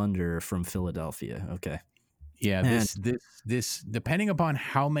Splunder from Philadelphia. Okay. Yeah, this depending upon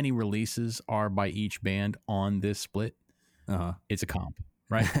how many releases are by each band on this split, it's a comp,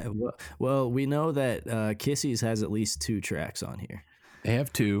 right? well, we know that Kissies has at least 2 tracks on here. They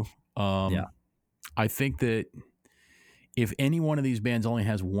have 2. Yeah. I think that if any one of these bands only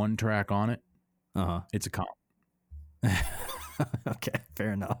has 1 track on it, it's a comp. Okay,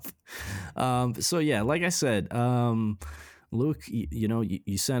 fair enough. So yeah, like I said, Luke,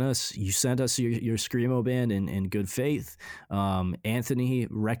 you sent us your Screamo band in good faith. Anthony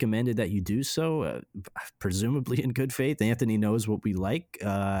recommended that you do so, presumably in good faith. Anthony knows what we like,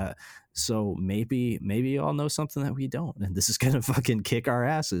 so maybe you all know something that we don't, and this is gonna fucking kick our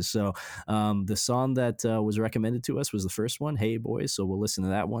asses. So the song that was recommended to us was the first one, Hey Boys, so we'll listen to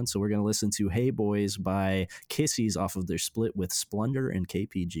that one. So we're gonna listen to Hey Boys by Kissies off of their split with Splunder and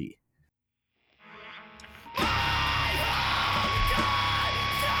KPG.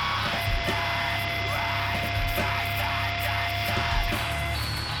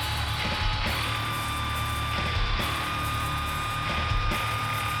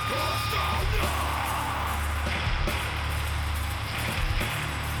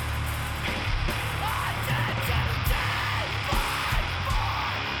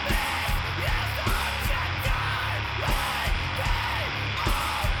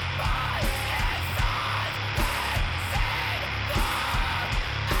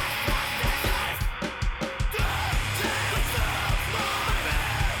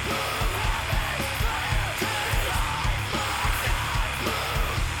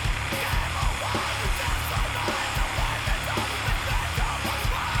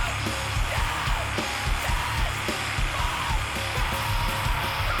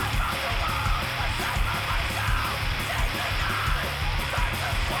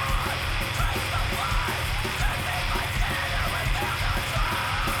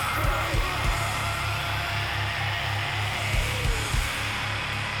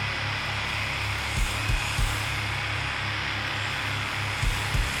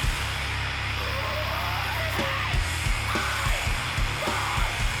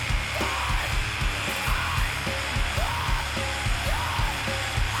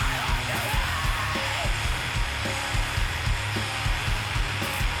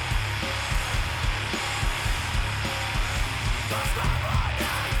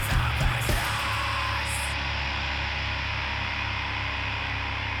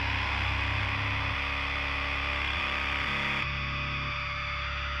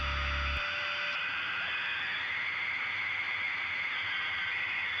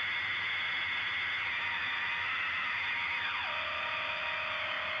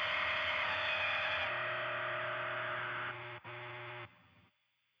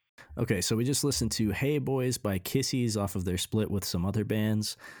 Okay, so we just listened to Hey Boys by Kissies off of their split with some other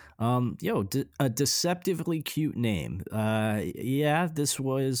bands. A deceptively cute name. Yeah, this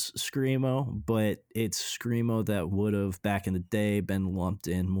was Screamo, but it's Screamo that would have back in the day been lumped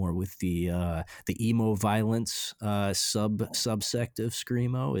in more with the emo violence subsect of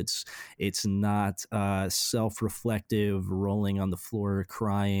Screamo. It's not self-reflective, rolling on the floor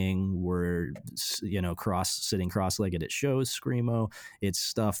crying, or sitting cross-legged at shows Screamo. It's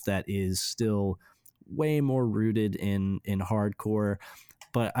stuff that is still way more rooted in hardcore.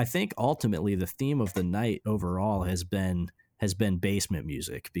 But I think ultimately the theme of the night overall has been basement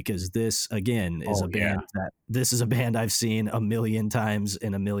music, because this again is this is a band I've seen a million times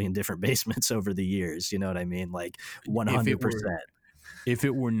in a million different basements over the years. You know what I mean? Like 100%. If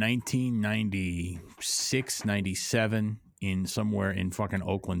it were 1996, 97 in somewhere in fucking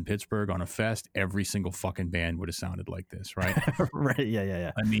Oakland, Pittsburgh on a fest, every single fucking band would have sounded like this, right? Right.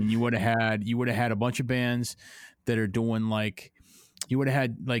 Yeah. I mean, you would have had a bunch of bands that are doing like, you would have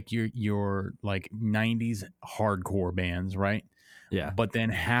had like your like 90s hardcore bands, right? Yeah. But then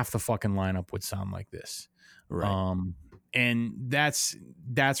half the fucking lineup would sound like this. Right. And that's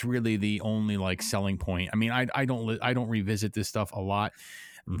really the only like selling point. I mean, I don't revisit this stuff a lot.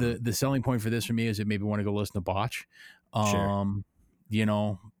 Mm-hmm. The selling point for this for me is it made me want to go listen to Botch. Sure.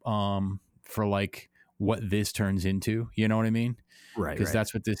 For like what this turns into, you know what I mean? Right. Because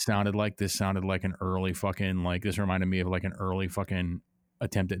that's what this sounded like. This sounded like an early fucking, like, this reminded me of like an early fucking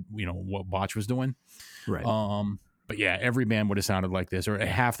attempt at, what Botch was doing. Right. But yeah, every band would have sounded like this, or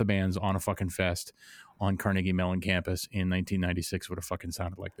half the bands on a fucking fest on Carnegie Mellon campus in 1996 would have fucking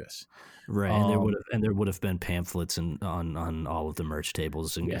sounded like this. Right, and there would have been pamphlets on all of the merch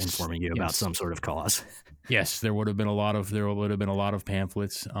tables informing you about some sort of cause. Yes, there would have been a lot of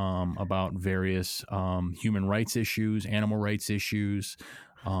pamphlets about various human rights issues, animal rights issues,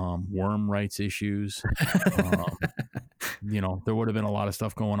 worm rights issues. There would have been a lot of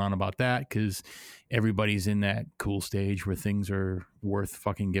stuff going on about that because everybody's in that cool stage where things are worth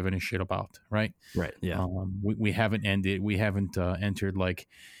fucking giving a shit about, right? Right. Yeah. We haven't entered like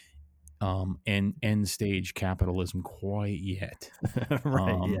end stage capitalism quite yet.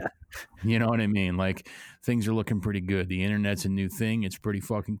 Right. Yeah. You know what I mean? Like things are looking pretty good. The internet's a new thing. It's pretty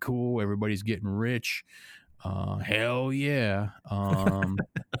fucking cool. Everybody's getting rich. Hell yeah.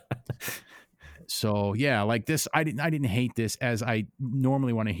 So yeah, like this, I didn't hate this as I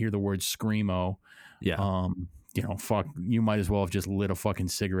normally when I hear the word screamo. Yeah. Fuck, you might as well have just lit a fucking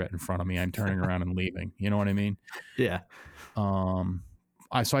cigarette in front of me. I'm turning around and leaving. You know what I mean? Yeah. So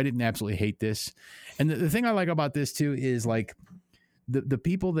I didn't absolutely hate this. And the thing I like about this too is like the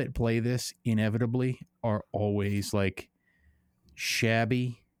people that play this inevitably are always like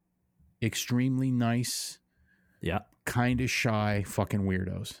shabby, extremely nice, yeah, kind of shy fucking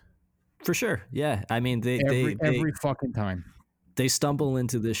weirdos. For sure. Yeah. I mean, every fucking time they stumble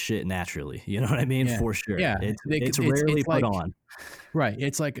into this shit naturally. You know what I mean? Yeah. For sure. Yeah. It's rarely put on. Right.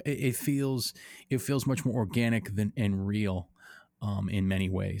 It's like, it feels much more organic and real in many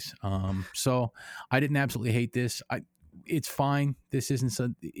ways. So I didn't absolutely hate this. It's fine. This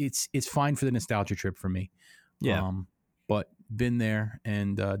isn't it's fine for the nostalgia trip for me. Yeah. But been there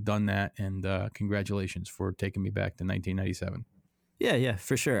and done that. And congratulations for taking me back to 1997. Yeah,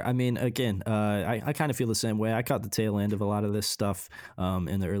 for sure. I mean, again, I kind of feel the same way. I caught the tail end of a lot of this stuff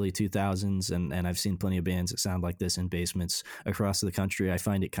in the early 2000s, and I've seen plenty of bands that sound like this in basements across the country. I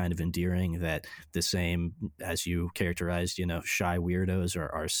find it kind of endearing that the same, as you characterized, shy weirdos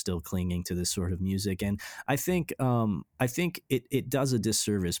are still clinging to this sort of music. And I think it does a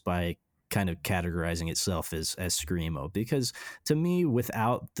disservice by kind of categorizing itself as screamo, because to me,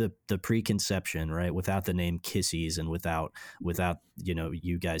 without the preconception, right, without the name Kissies and without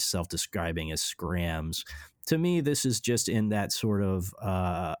you guys self-describing as scrams, to me this is just in that sort of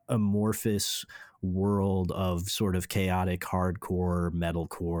amorphous world of sort of chaotic hardcore,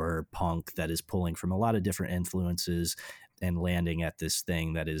 metalcore, punk that is pulling from a lot of different influences and landing at this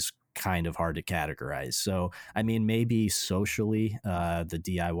thing that is kind of hard to categorize. So I mean, maybe socially the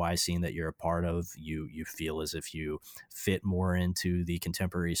DIY scene that you're a part of, you feel as if you fit more into the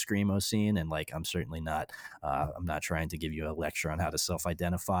contemporary screamo scene, and like I'm certainly not I'm not trying to give you a lecture on how to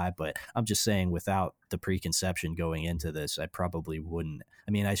self-identify, but I'm just saying without the preconception going into this, I probably wouldn't.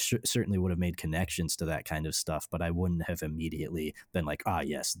 I mean, I certainly would have made connections to that kind of stuff, but I wouldn't have immediately been like,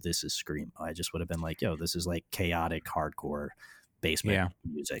 yes, this is screamo. I just would have been like, yo, this is like chaotic hardcore basement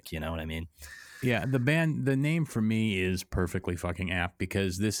music, you know what I mean? Yeah, the name for me is perfectly fucking apt,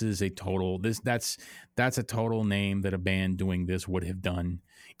 because this is that's a total name that a band doing this would have done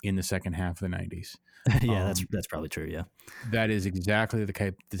in the second half of the 90s. Yeah, that's probably true. Yeah, that is exactly the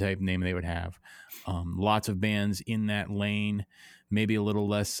type of name they would have. Lots of bands in that lane, maybe a little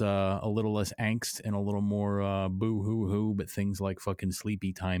less angst and a little more boo hoo hoo, but things like fucking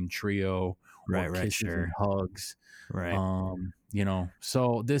Sleepy Time Trio, right, Kisses sure, and Hugs, right.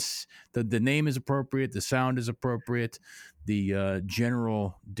 So this the name is appropriate, the sound is appropriate, the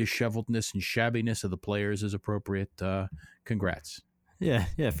general disheveledness and shabbiness of the players is appropriate. Congrats.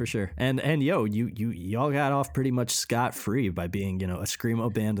 Yeah, for sure. And yo, y'all got off pretty much scot free by being, a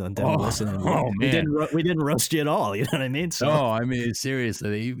screamo band on Demo Listen. Man, we didn't roast you at all. You know what I mean? So I mean,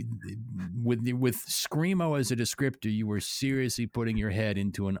 seriously, with screamo as a descriptor, you were seriously putting your head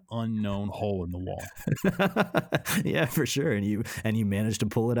into an unknown hole in the wall. Yeah, for sure. And you managed to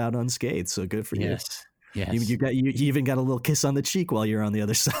pull it out unscathed. So good for you. Yes. You even got a little kiss on the cheek while you're on the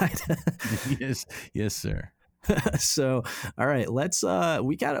other side. Yes, sir. So, all right, let's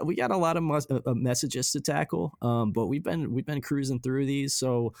we got a lot of messages to tackle, but we've been cruising through these,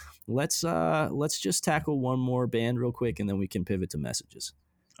 so let's just tackle one more band real quick, and then we can pivot to messages.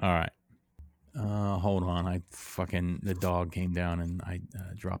 All right. Hold on, the dog came down and I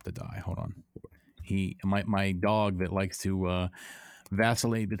dropped the die. Hold on. My dog that likes to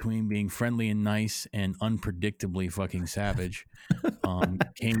vacillate between being friendly and nice and unpredictably fucking savage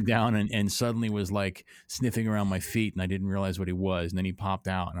came down and suddenly was like sniffing around my feet, and I didn't realize what he was, and then he popped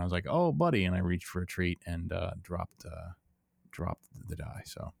out and I was like, oh buddy, and I reached for a treat and dropped the die.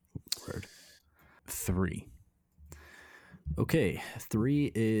 So Word. 3. Okay,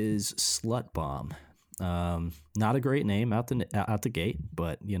 3 is Slut Bomb. Not a great name out the gate,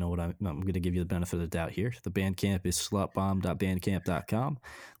 but you know what? I'm going to give you the benefit of the doubt here. The Bandcamp is slutbomb.bandcamp.com.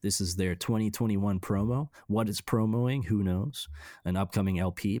 This is their 2021 promo. What it's promoing, who knows? An upcoming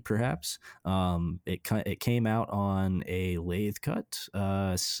LP, perhaps. It came out on a lathe cut,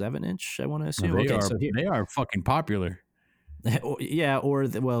 7-inch. I want to assume. They are fucking popular. Yeah, or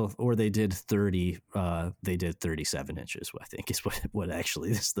they did 30. They did 37 inches. I think is what actually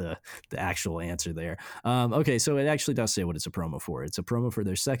is the actual answer there. Okay, so it actually does say what it's a promo for. It's a promo for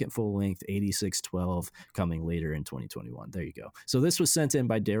their second full length 8612 coming later in 2021. There you go. So this was sent in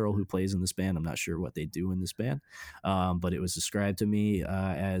by Daryl, who plays in this band. I'm not sure what they do in this band, but it was described to me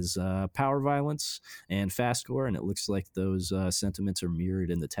as power violence and fastcore, and it looks like those sentiments are mirrored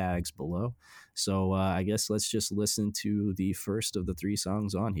in the tags below. So I guess let's just listen to the first of the 3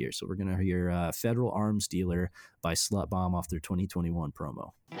 songs on here. So we're going to hear Federal Arms Dealer by Slut Bomb off their 2021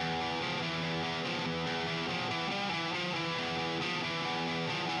 promo.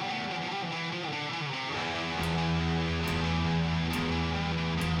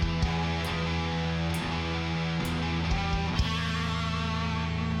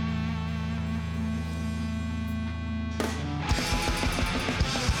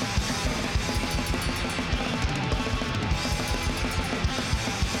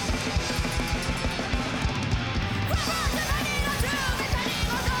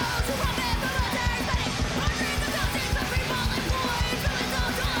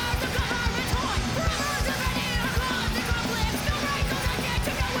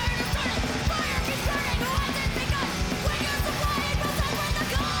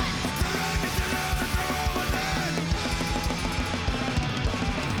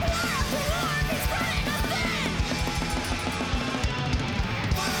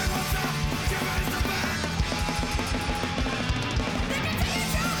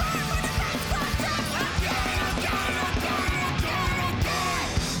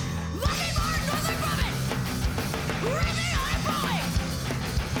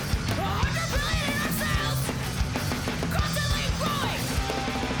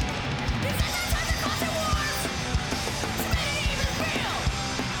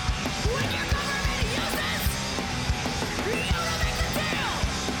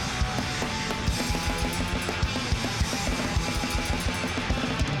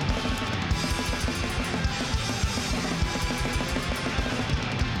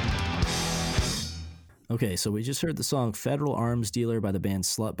 Okay, so we just heard the song Federal Arms Dealer by the band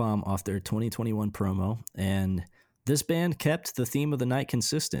Slut Bomb off their 2021 promo, and this band kept the theme of the night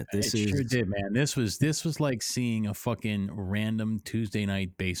consistent. Sure did, man. This was like seeing a fucking random Tuesday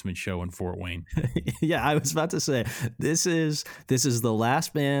night basement show in Fort Wayne. Yeah, I was about to say this is the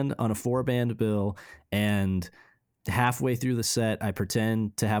last band on a 4-band bill, and halfway through the set, I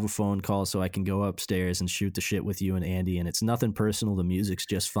pretend to have a phone call so I can go upstairs and shoot the shit with you and Andy. And it's nothing personal. The music's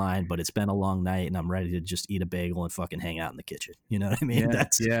just fine, but it's been a long night and I'm ready to just eat a bagel and fucking hang out in the kitchen. You know what I mean?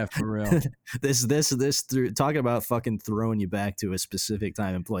 Yeah, for real. Talking about fucking throwing you back to a specific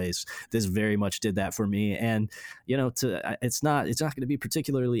time and place. This very much did that for me. And, you know, it's not going to be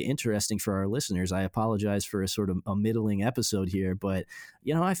particularly interesting for our listeners. I apologize for a sort of a middling episode here, but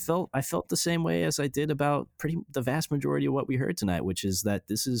you know, I felt the same way as I did about the vast majority of what we heard tonight, which is that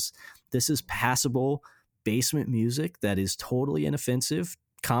this is passable basement music that is totally inoffensive,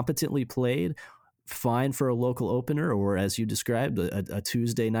 competently played, fine for a local opener, or as you described, a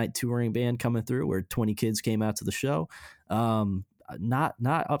Tuesday night touring band coming through where 20 kids came out to the show. Not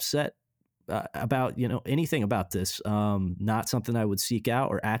upset about, you know, anything about this. Not something I would seek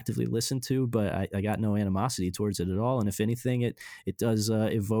out or actively listen to, but I got no animosity towards it at all. And if anything, it does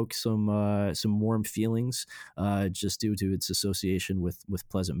evoke some warm feelings just due to its association with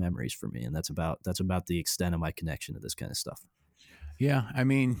pleasant memories for me. And that's about the extent of my connection to this kind of stuff. Yeah, I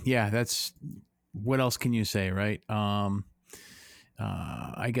mean, yeah, that's what else can you say, right? I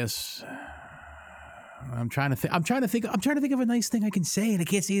guess I'm trying to think of a nice thing I can say, and I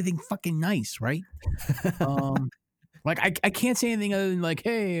can't say anything fucking nice, right? Like I can't say anything other than like,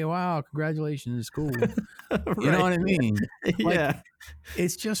 hey, wow, congratulations, it's cool. Right. You know what I mean? Like, yeah.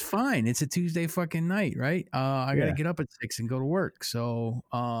 It's just fine. It's a Tuesday fucking night, right? I gotta get up at 6 and go to work. So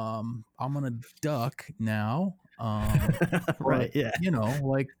I'm gonna duck now. Right, yeah. You know,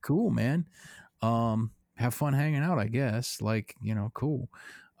 like, cool, man. Have fun hanging out, I guess. Like, you know, cool.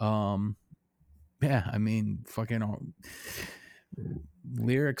 Yeah, I mean, fucking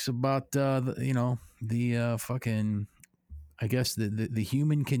lyrics about the fucking, I guess the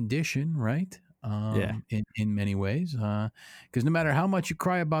human condition, right? In many ways, because no matter how much you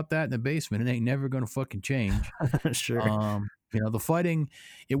cry about that in the basement, it ain't never gonna fucking change. Sure. The fighting,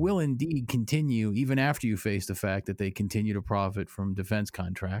 it will indeed continue even after you face the fact that they continue to profit from defense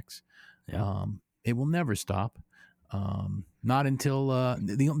contracts. Yeah. It will never stop. Not until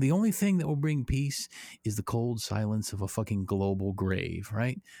the only thing that will bring peace is the cold silence of a fucking global grave,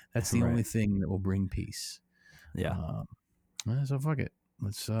 right? That's the only thing that will bring peace. Yeah. So fuck it.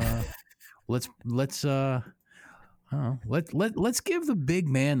 Let's give the big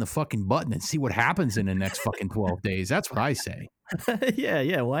man the fucking button and see what happens in the next fucking 12 days. That's what I say.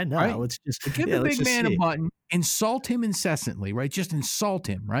 Yeah. Why not? Right? Let's just give the big man a button, insult him incessantly, right? Just insult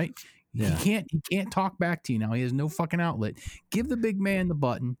him, right? Yeah. He can't talk back to you now. He has no fucking outlet. Give the big man the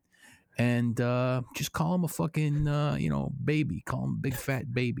button and just call him a fucking baby. Call him a big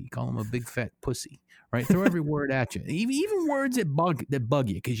fat baby. Call him a big fat pussy. Right? Throw every word at you. Even words that bug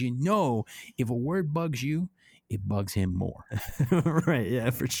you, because if a word bugs you, it bugs him more. Right. Yeah,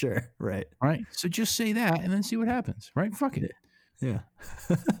 for sure. Right. So just say that and then see what happens. Right? Fuck it. Yeah.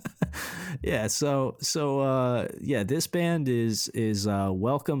 Yeah. So this band is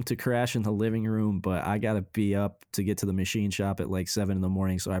welcome to crash in the living room, but I got to be up to get to the machine shop at like 7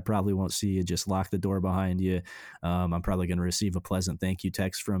 a.m. So I probably won't see you. Just lock the door behind you. I'm probably going to receive a pleasant thank you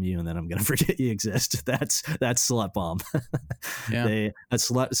text from you, and then I'm going to forget you exist. That's Slut Bomb. Yeah.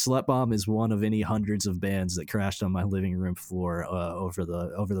 Slut Bomb is one of any hundreds of bands that crashed on my living room floor over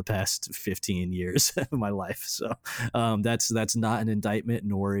the past 15 years of my life. So that's not an indictment,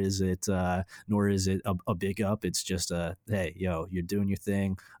 nor is it a big up. It's just hey, yo, you're doing your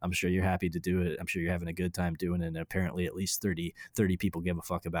thing. I'm sure you're happy to do it. I'm sure you're having a good time doing it. And apparently at least 30 people give a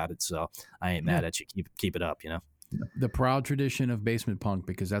fuck about it. So I ain't mad at you. Keep it up, The proud tradition of basement punk,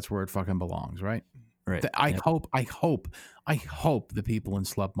 because that's where it fucking belongs, right? Right. I hope the people in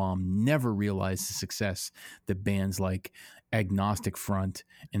Slut Bomb never realize the success that bands like Agnostic Front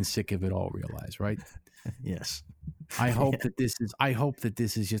and Sick of It All realize, right? Yes. I hope that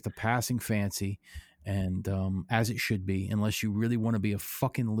this is just a passing fancy, and as it should be, unless you really want to be a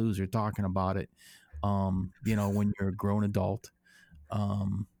fucking loser talking about it, when you're a grown adult.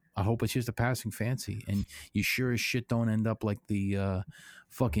 I hope it's just a passing fancy, and you sure as shit don't end up like the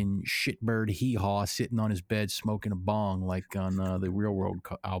fucking shitbird hee-haw sitting on his bed smoking a bong like on the Real World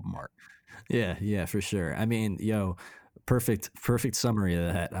album art. Yeah, for sure. I mean, perfect summary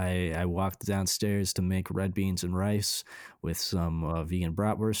of that. I walked downstairs to make red beans and rice with some vegan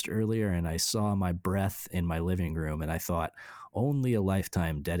bratwurst earlier, and I saw my breath in my living room, and I thought, only a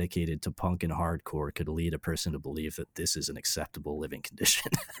lifetime dedicated to punk and hardcore could lead a person to believe that this is an acceptable living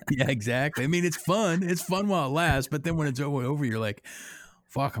condition. Yeah, exactly. I mean, it's fun. It's fun while it lasts, but then when it's over, you're like,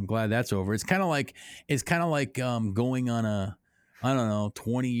 fuck, I'm glad that's over. It's kind of like going on a, I don't know,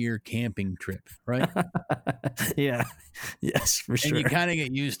 20-year camping trip, right? Yeah. Yes, for sure. And you kind of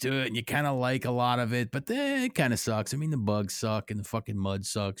get used to it, and you kind of like a lot of it, but then it kind of sucks. I mean, the bugs suck, and the fucking mud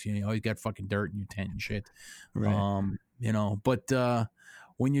sucks. You always got fucking dirt in your tent and shit. Right. But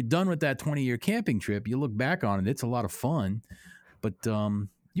when you're done with that 20-year camping trip, you look back on it. It's a lot of fun, but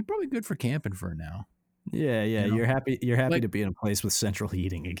you're probably good for camping for now. Yeah. You're happy to be in a place with central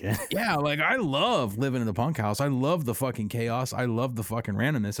heating again. Yeah, like I love living in the punk house. I love the fucking chaos. I love the fucking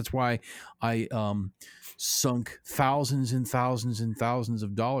randomness. That's why I sunk thousands and thousands and thousands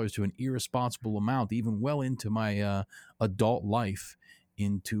of dollars to an irresponsible amount, even well into my adult life,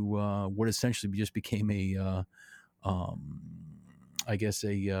 into what essentially just became the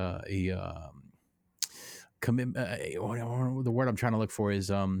word I'm trying to look for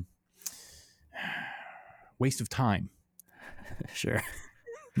is waste of time. Sure.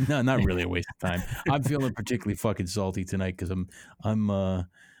 No, not really a waste of time. I'm feeling particularly fucking salty tonight because I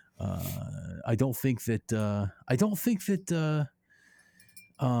don't think that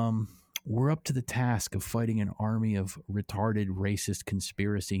we're up to the task of fighting an army of retarded, racist,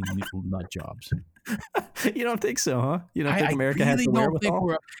 conspiracy nut jobs. You don't think so, huh? You don't think America really has the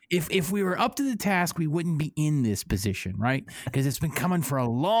wherewithal? If we were up to the task, we wouldn't be in this position, right? Because it's been coming for a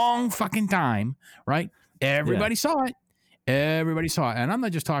long fucking time, right? Everybody saw it. Everybody saw it. And I'm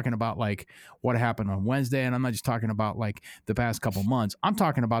not just talking about like what happened on Wednesday, and I'm not just talking about like the past couple months. I'm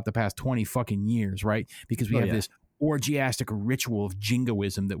talking about the past 20 fucking years, right? Because we have this orgiastic ritual of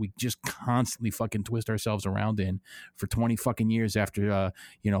jingoism that we just constantly fucking twist ourselves around in for 20 fucking years after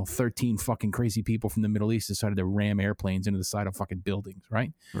 13 fucking crazy people from the Middle East decided to ram airplanes into the side of fucking buildings,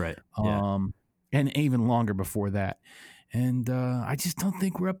 right? Right. And even longer before that. And I just don't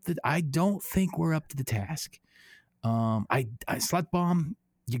think we're up to the task. I Slut Bomb,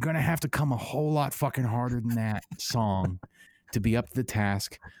 you're gonna have to come a whole lot fucking harder than that song to be up to the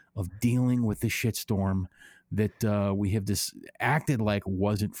task of dealing with the shitstorm that we have acted like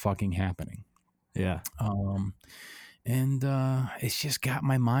wasn't fucking happening. Yeah. and it's just got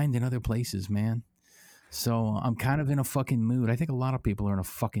my mind in other places, man. So I'm kind of in a fucking mood. I think a lot of people are in a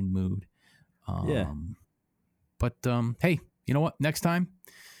fucking mood. Yeah. But hey, you know what? Next time,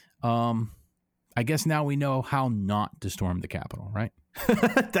 I guess now we know how not to storm the Capitol, right?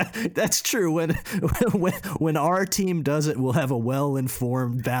 That's true. When our team does it, we'll have a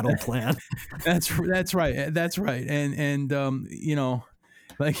well-informed battle plan. That's right. That's right. And you know,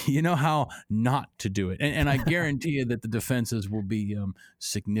 like, you know how not to do it. And I guarantee you that the defenses will be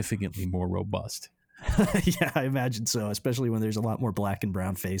significantly more robust. Yeah, I imagine so, especially when there's a lot more black and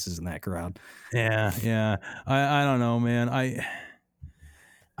brown faces in that crowd. Yeah. I don't know, man.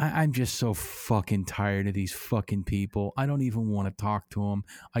 I'm just so fucking tired of these fucking people. I don't even want to talk to them.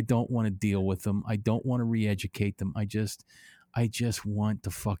 I don't want to deal with them. I don't want to re-educate them. I just want to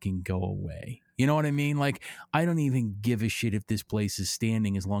fucking go away. You know what I mean? Like, I don't even give a shit if this place is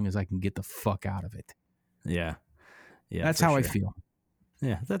standing as long as I can get the fuck out of it. Yeah. That's how I feel.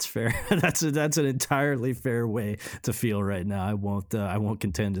 Yeah, that's fair. That's an entirely fair way to feel right now. I won't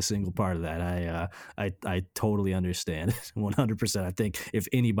contend a single part of that. I totally understand 100%. I think if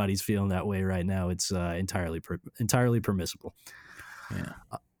anybody's feeling that way right now, it's entirely permissible. Yeah.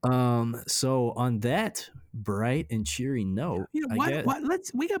 So on that bright and cheery note, you know what?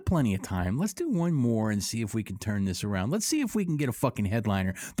 We got plenty of time. Let's do one more and see if we can turn this around. Let's see if we can get a fucking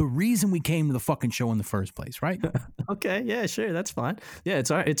headliner. The reason we came to the fucking show in the first place, right? Okay, yeah, sure, that's fine. Yeah,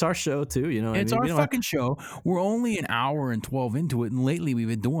 it's our show too, you know. It's our fucking show. We're only an hour and 12 into it, and lately we've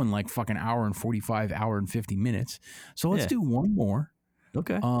been doing like fucking hour and 45, hour and 50 minutes. So let's do one more.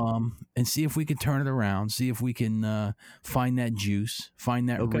 Okay. And see if we can turn it around. See if we can find that juice, find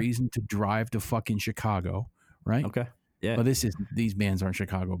that reason to drive to fucking Chicago, right? Okay. Yeah. But these bands aren't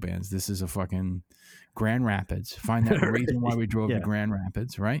Chicago bands. This is a fucking Grand Rapids. Find that reason why we drove to Grand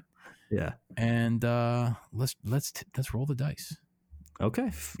Rapids, right? Yeah. And let's roll the dice. Okay.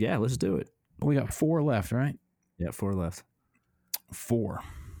 Yeah, let's do it. We got 4 left, right? Yeah, 4 left. 4.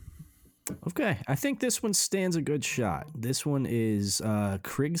 Okay, I think this one stands a good shot. This one is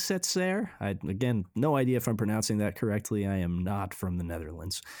Krigsetzer. Again, no idea if I'm pronouncing that correctly. I am not from the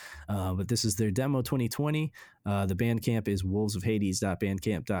Netherlands. But this is their demo 2020. The Bandcamp is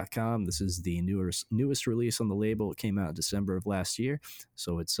wolvesofhades.bandcamp.com. This is the newest release on the label. It came out in December of last year,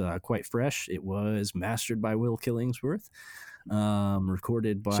 so it's quite fresh. It was mastered by Will Killingsworth,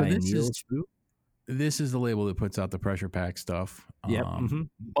 recorded by Neil Spook. This is the label that puts out the Pressure Pack stuff. Yep.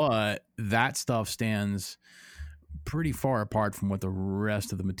 But that stuff stands pretty far apart from what the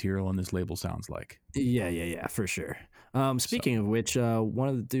rest of the material on this label sounds like. Yeah, for sure. Speaking of which, one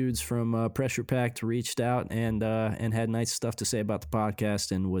of the dudes from Pressure Pack reached out and had nice stuff to say about the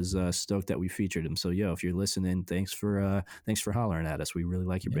podcast and was stoked that we featured him. So, if you're listening, thanks for hollering at us. We really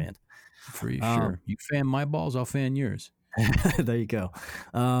like your band. For sure. You fan my balls, I'll fan yours. There you go.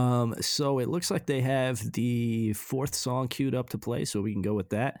 So it looks like they have the 4th song queued up to play, so we can go with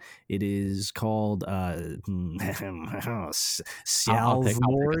that. It is called Sjálvmord.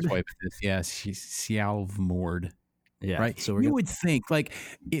 Yes, Sjálvmord. Yeah. Right. So you would think, like,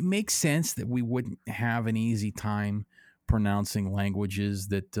 it makes sense that we wouldn't have an easy time pronouncing languages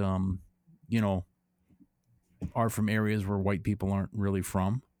that are from areas where white people aren't really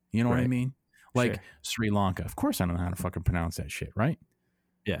from. You know what I mean? Like Sri Lanka. Of course I don't know how to fucking pronounce that shit, right?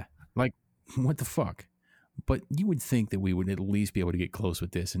 Yeah. Like, what the fuck? But you would think that we would at least be able to get close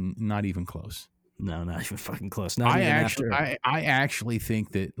with this, and not even close. No, not even fucking close. I actually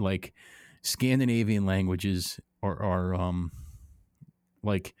think that, like, Scandinavian languages are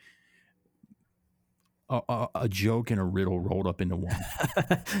like a joke and a riddle rolled up into one.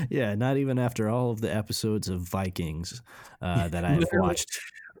 Yeah, not even after all of the episodes of Vikings that I have watched.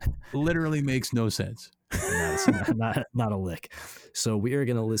 Literally makes no sense. No, it's not a lick. So we are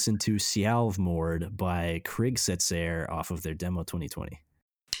going to listen to Sjálvmord by Krigsetzer off of their demo 2020.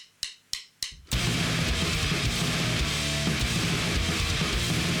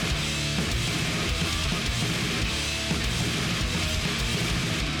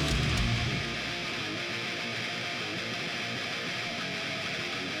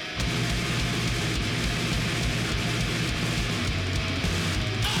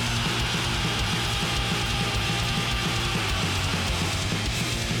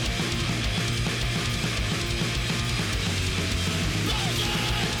 Bye.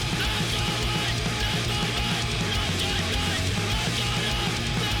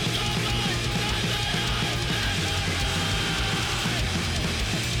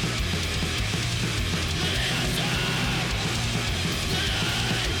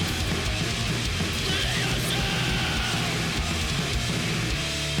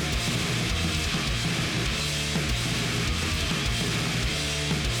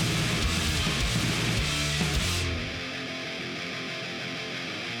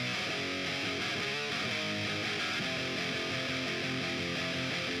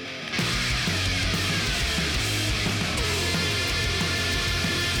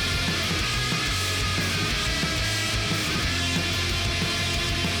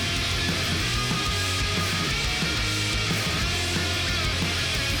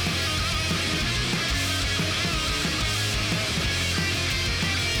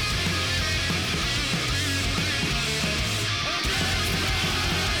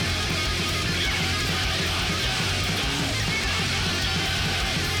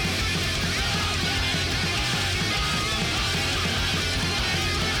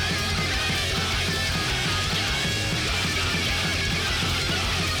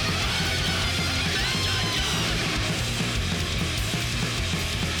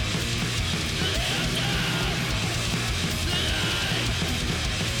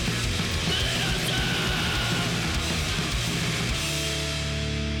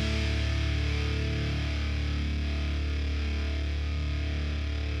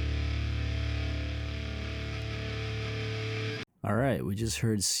 All right, we just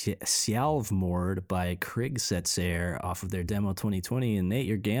heard Sjálvmord by Krigsetser off of their demo 2020, and Nate,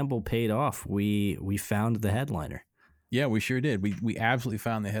 your gamble paid off. We found the headliner. Yeah, we sure did. We absolutely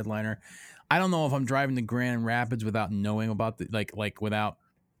found the headliner. I don't know if I'm driving to Grand Rapids without knowing about the like without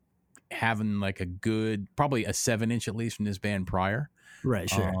having like a good, probably a 7-inch at least from this band prior. Right,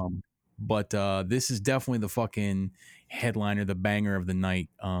 sure. But this is definitely the fucking headliner, the banger of the night.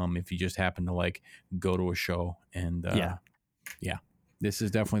 If you just happen to like go to a show, and yeah, this is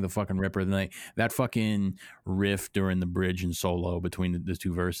definitely the fucking ripper of the night. That fucking riff during the bridge and solo between the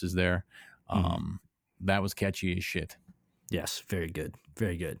two verses there, that was catchy as shit. Yes, very good,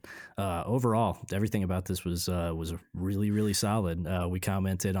 very good. Overall, everything about this was really, really solid. We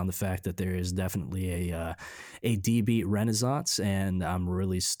commented on the fact that there is definitely a D-beat renaissance, and I'm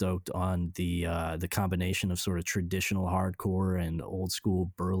really stoked on the combination of sort of traditional hardcore and old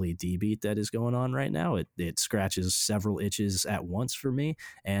school burly D-beat that is going on right now. It scratches several itches at once for me,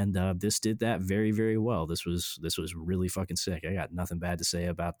 and this did that very, very well. This was really fucking sick. I got nothing bad to say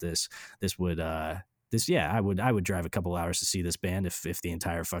about this. I would drive a couple hours to see this band if the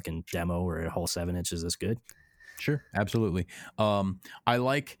entire fucking demo or a whole 7-inch is this good. Sure, absolutely. I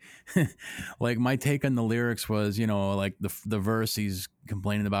like like my take on the lyrics was, like the verse, he's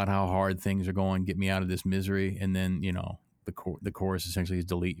complaining about how hard things are going, get me out of this misery, and then the chorus essentially is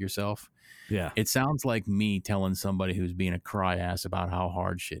delete yourself. Yeah, it sounds like me telling somebody who's being a cry ass about how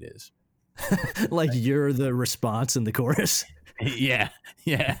hard shit is. Like you're the response in the chorus. Yeah.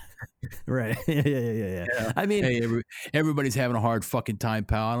 Right. Yeah. I mean, hey, everybody's having a hard fucking time,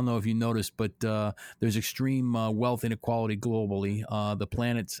 pal. I don't know if you noticed, but there's extreme wealth inequality globally. The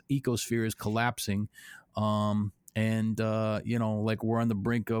planet's ecosphere is collapsing, and like we're on the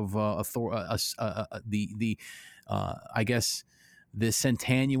brink of I guess the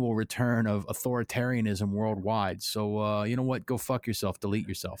centennial return of authoritarianism worldwide. So you know what? Go fuck yourself. Delete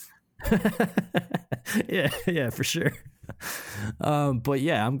yourself. yeah, for sure. But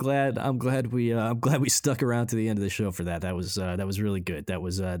yeah, I'm glad we stuck around to the end of the show for that. That was really good. That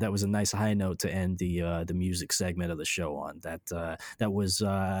was a nice high note to end the music segment of the show on. That was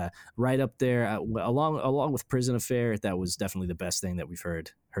right up there along with Prison Affair. That was definitely the best thing that we've heard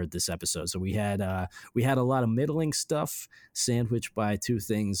this episode. So we had a lot of middling stuff sandwiched by two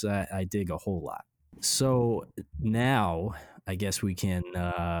things I dig a whole lot. So now I guess we can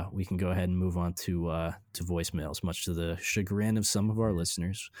go ahead and move on to voicemails, much to the chagrin of some of our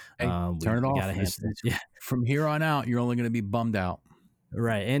listeners. Hey, turn it off. Yeah. From here on out, you're only going to be bummed out.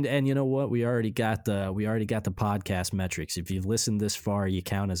 Right. And you know what? We already got the podcast metrics. If you've listened this far, you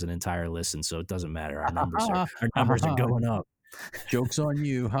count as an entire listen, so it doesn't matter. Our numbers are going up. Joke's on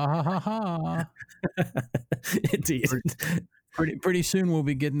you. Ha ha ha ha. Indeed. Pretty soon we'll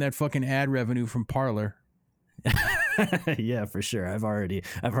be getting that fucking ad revenue from Parler. Yeah, for sure. I've already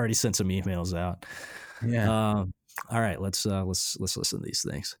sent some emails out. Yeah. All right, let's listen to these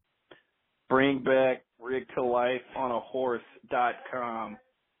things. Bring back rigtolifeonahorse.com.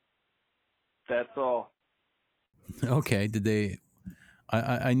 That's all. Okay. Did they?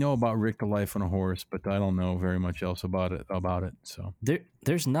 I know about Rick the Life on a Horse, but I don't know very much else about it. So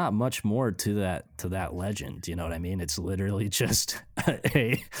there's not much more to that legend. You know what I mean? It's literally just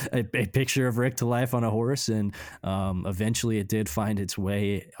a picture of Rick to Life on a horse, and eventually it did find its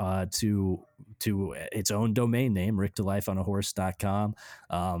way to its own domain name,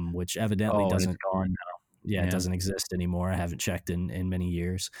 rigtolifeonahorse.com, which evidently doesn't. It's gone now. Yeah, it doesn't exist anymore. I haven't checked in many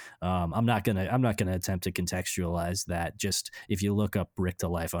years. I'm not gonna attempt to contextualize that. Just if you look up Rick to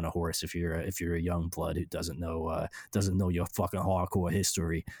Life on a Horse, if you're a young blood who doesn't know your fucking hardcore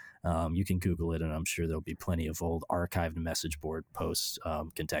history, you can Google it, and I'm sure there'll be plenty of old archived message board posts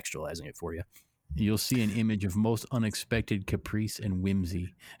contextualizing it for you. You'll see an image of most unexpected caprice and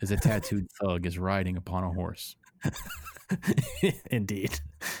whimsy as a tattooed thug is riding upon a horse. Indeed.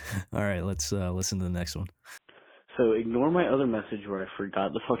 All right, let's listen to the next one. So ignore my other message where I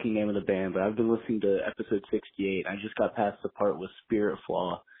forgot the fucking name of the band, but I've been listening to episode 68. I just got past the part with Spirit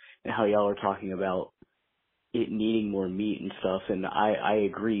Flaw and how y'all are talking about it needing more meat and stuff, and I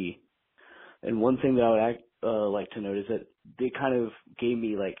agree. And one thing that I would like to note is that they kind of gave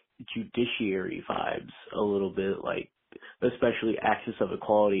me like judiciary vibes a little bit, like especially Axis of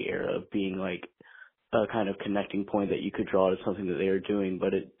Equality era being like a kind of connecting point that you could draw to something that they were doing,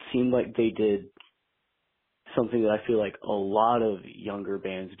 but it seemed like they did something that I feel like a lot of younger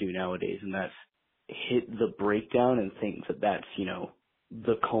bands do nowadays, and that's hit the breakdown and think that that's,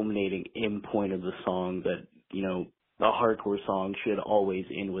 the culminating end point of the song, that, a hardcore song should always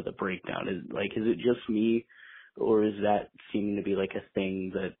end with a breakdown. Is it just me, or is that seeming to be like a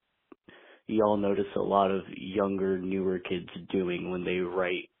thing that, y'all notice a lot of younger, newer kids doing when they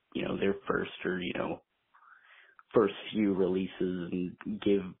write, their first or, first few releases and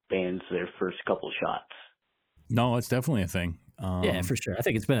give bands their first couple shots. No, it's definitely a thing. Yeah, for sure. I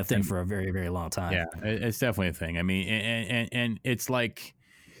think it's been a thing for a very, very long time. Yeah, it's definitely a thing. I mean, and it's like,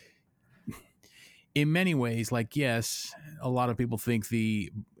 in many ways, like, yes, a lot of people think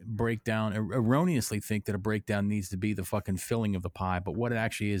the breakdown, erroneously think that a breakdown needs to be the fucking filling of the pie, but what it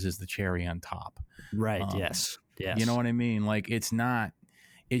actually is the cherry on top. Right. Yes. You know what I mean? Like, it's not,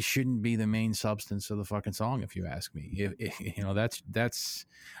 it shouldn't be the main substance of the fucking song, if you ask me. That's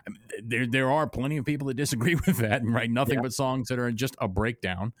I mean, there are plenty of people that disagree with that and write nothing but songs that are just a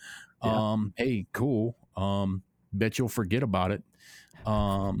breakdown. Yeah. Hey, cool. Bet you'll forget about it.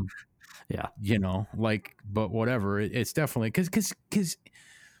 Yeah. But whatever. It's definitely because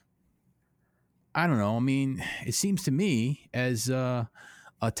I don't know. I mean, it seems to me as a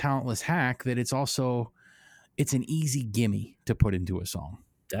talentless hack that it's an easy gimme to put into a song.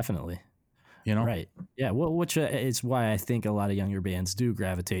 Definitely. Right. Yeah. Well, which is why I think a lot of younger bands do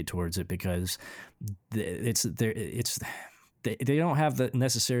gravitate towards it, because they don't have the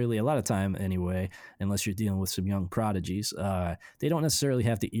necessarily, a lot of time anyway, unless you're dealing with some young prodigies, they don't necessarily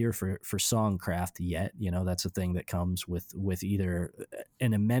have the ear for songcraft yet. That's a thing that comes with either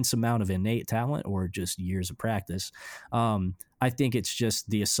an immense amount of innate talent or just years of practice. I think it's just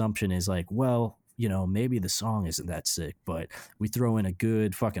the assumption is like, well, maybe the song isn't that sick, but we throw in a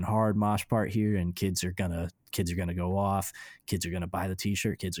good fucking hard mosh part here and kids are gonna go off. Kids are gonna buy the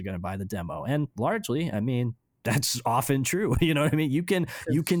t-shirt. Kids are gonna buy the demo. And largely, I mean, that's often true. You know what I mean? You can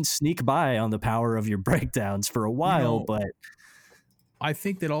sneak by on the power of your breakdowns for a while, but I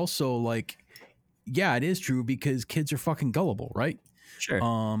think that also, like, yeah, it is true because kids are fucking gullible, right? Sure.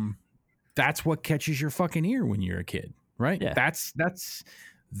 That's what catches your fucking ear when you're a kid, right? Yeah.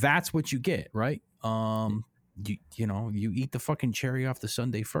 That's what you get, right? You eat the fucking cherry off the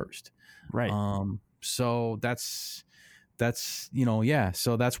sundae first. Right. So that's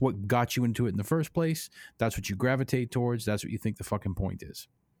so that's what got you into it in the first place. That's what you gravitate towards. That's what you think the fucking point is.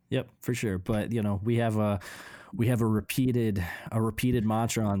 Yep, for sure. But we have a repeated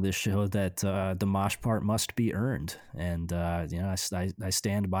mantra on this show that the mosh part must be earned, and I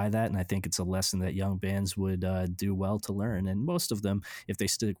stand by that, and I think it's a lesson that young bands would do well to learn, and most of them, if they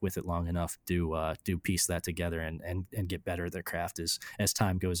stick with it long enough, do piece that together and get better at their craft as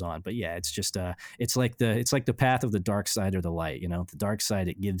time goes on. But yeah, it's just it's like the path of the dark side or the light. The dark side,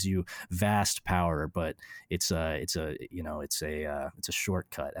 it gives you vast power, but it's a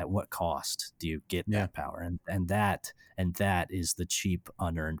shortcut. At what cost do you get that power? And that is the cheap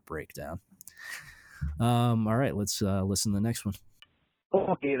unearned breakdown. All right, let's listen to the next one.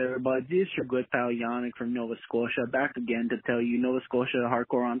 Okay there, everybody. This is your good pal Yannick from Nova Scotia, back again to tell you Nova Scotia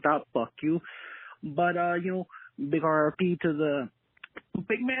hardcore on top. Fuck you. But big RRP to the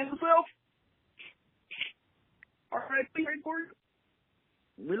big man himself. RIP, hardcore.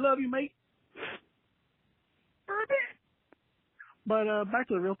 We love you, mate. For a bit. But back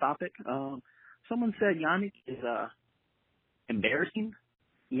to the real topic. Someone said Yannick is embarrassing.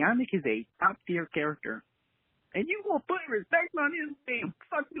 Yannick is a top tier character, and you won't put respect on his name.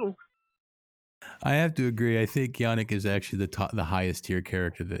 Fuck you. I have to agree. I think Yannick is actually the highest tier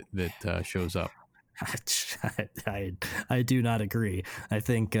character that shows up. I do not agree. I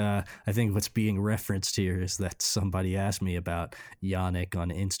think what's being referenced here is that somebody asked me about Yannick on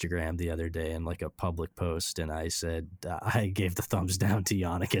Instagram the other day in like a public post, and I said I gave the thumbs down to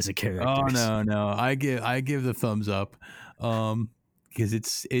Yannick as a character. Oh no, I give the thumbs up, because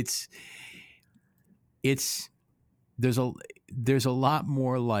it's there's a lot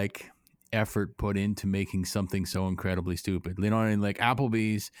more like effort put into making something so incredibly stupid. You know what I mean? Like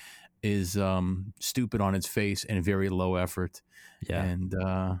Applebee's is stupid on its face and very low effort. Yeah. And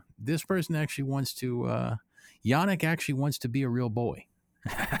this person actually wants to Yannick actually wants to be a real boy.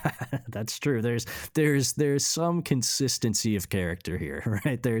 That's true. There's some consistency of character here,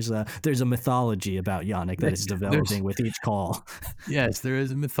 right? There's a mythology about Yannick that is developing with each call. Yes, there is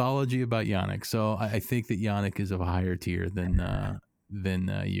a mythology about Yannick. So I think that Yannick is of a higher tier than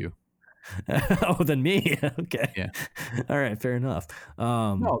you. Oh, than me? Okay. Yeah. All right, fair enough.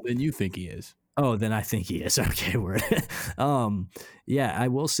 No, then you think he is. Oh, then I think he is. Okay, word. Yeah, I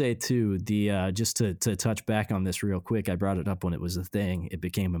will say too, the just to touch back on this real quick, I brought it up when it was a thing. It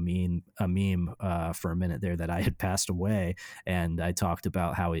became a meme for a minute there that I had passed away, and I talked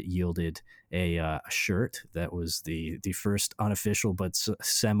about how it yielded a shirt that was the first unofficial but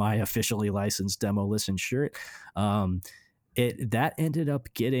semi-officially licensed Demo Listen shirt. that ended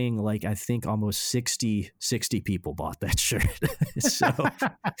up getting like, I think almost 60 people bought that shirt.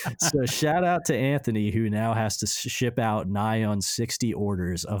 so shout out to Anthony, who now has to ship out nigh on 60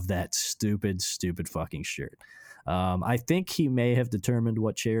 orders of that stupid fucking shirt. I think he may have determined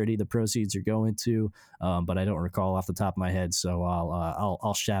what charity the proceeds are going to, but I don't recall off the top of my head. So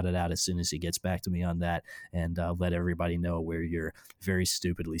I'll shout it out as soon as he gets back to me on that, and let everybody know where your very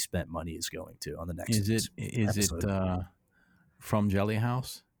stupidly spent money is going to on the next. Is it from Jelly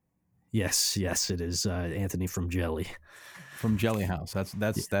House? Yes, it is. Anthony from Jelly. From Jelly House. That's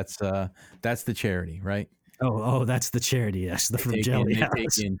the charity, right? Oh, that's the charity. Yes, from Jelly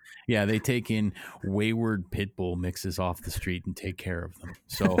House. They take in wayward pit bull mixes off the street and take care of them.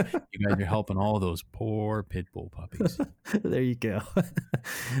 So you guys are helping all those poor pit bull puppies. There you go.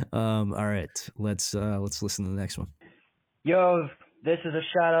 All right, let's listen to the next one. Yo, this is a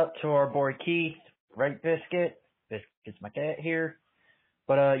shout out to our boy Keith, right, Biscuit? Biscuit's my cat here.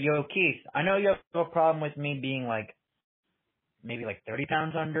 But yo, Keith, I know you have no problem with me being like maybe like 30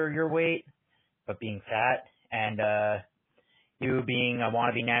 pounds under your weight, but being fat, and you being a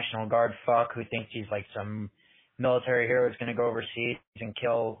wannabe National Guard fuck who thinks he's like some military hero who's going to go overseas and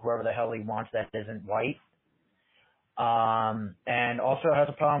kill whoever the hell he wants that isn't white. And also has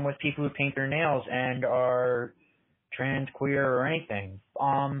a problem with people who paint their nails and are trans, queer, or anything.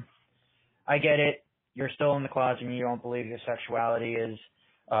 I get it. You're still in the closet and you don't believe your sexuality is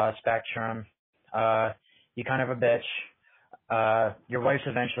spectrum. You kind of a bitch. Your wife's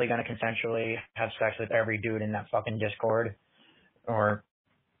eventually going to consensually have sex with every dude in that fucking Discord or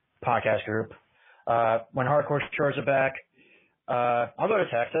podcast group. When hardcore shows are back, I'll go to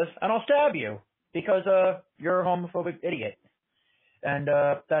Texas and I'll stab you because you're a homophobic idiot. And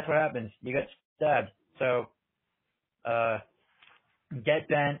that's what happens. You get stabbed. So get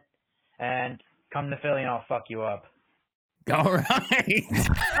bent and come to Philly and I'll fuck you up. All right.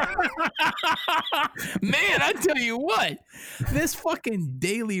 Man, I tell you what, this fucking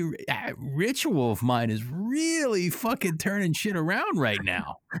daily ritual of mine is really fucking turning shit around right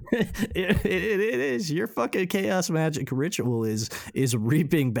now. It is. Your fucking chaos magic ritual is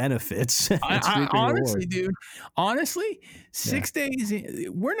reaping benefits. Honestly, dude. Honestly, 6 days in,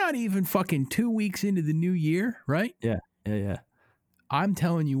 we're not even fucking 2 weeks into the new year, right? Yeah. I'm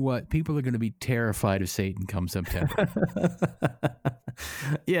telling you what, people are going to be terrified of Satan come September.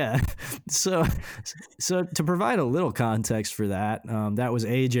 Yeah. So to provide a little context for that, that was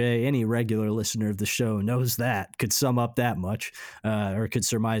AJ. Any regular listener of the show knows that, could sum up that much, or could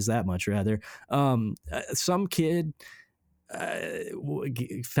surmise that much rather. Some kid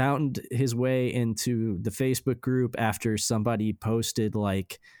found his way into the Facebook group after somebody posted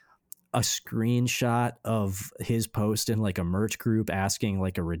like a screenshot of his post in like a merch group asking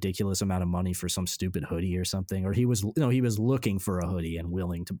like a ridiculous amount of money for some stupid hoodie or something, or he was looking for a hoodie and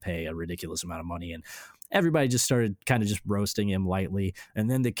willing to pay a ridiculous amount of money, and everybody just started kind of just roasting him lightly. And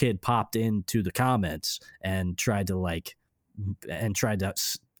then the kid popped into the comments and tried to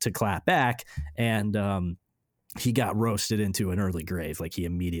clap back, and he got roasted into an early grave. Like, he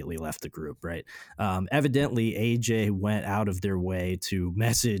immediately left the group, right? Evidently, AJ went out of their way to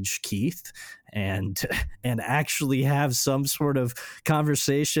message Keith and actually have some sort of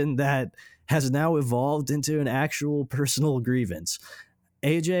conversation that has now evolved into an actual personal grievance.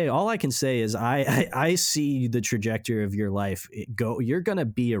 AJ, all I can say is I see the trajectory of your life go. You're going to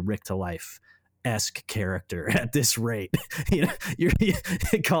be a Rick to Life esque character at this rate. You're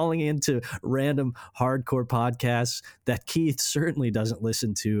calling into random hardcore podcasts that Keith certainly doesn't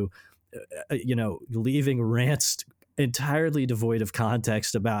listen to, leaving rants entirely devoid of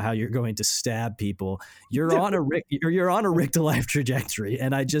context about how you're going to stab people. You're on a Rick to Life trajectory,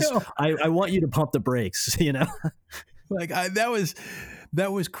 and I want you to pump the brakes. Like, that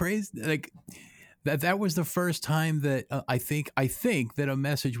was crazy. Like, that was the first time that I think that a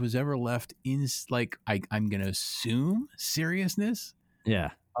message was ever left in, like, I'm gonna assume, seriousness.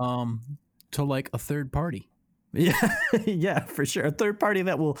 Yeah. To like a third party. Yeah, for sure. A third party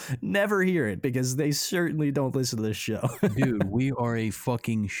that will never hear it because they certainly don't listen to this show. Dude, we are a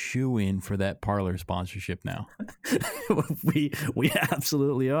fucking shoe-in for that Parler sponsorship now. We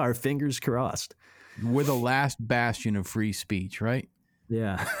absolutely are. Fingers crossed. We're the last bastion of free speech, right?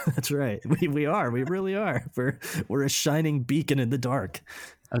 Yeah, that's right. We are. We really are. We're a shining beacon in the dark.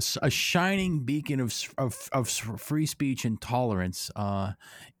 A shining beacon of free speech and tolerance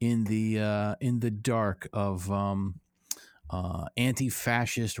in the dark of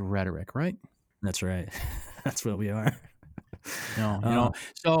anti-fascist rhetoric, right? That's right. That's what we are.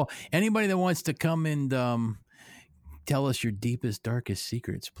 So anybody that wants to come and tell us your deepest, darkest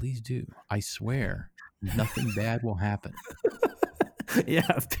secrets, please do. I swear nothing bad will happen. Yeah,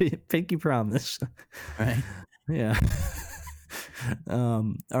 pinky promise. Right? Yeah.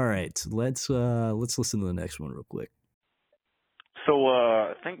 All right, let's listen to the next one real quick. So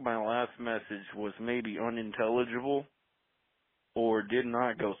I think my last message was maybe unintelligible, or did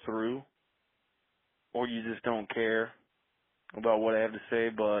not go through, or you just don't care about what I have to say.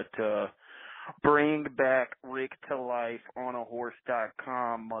 But bring back Rick to life on a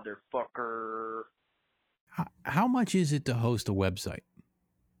horse.com, motherfucker. How much is it to host a website?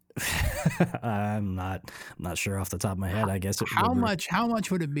 I'm not sure off the top of my head. I guess how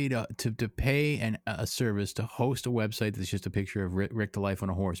much would it be to pay a service to host a website that's just a picture of Rick to life on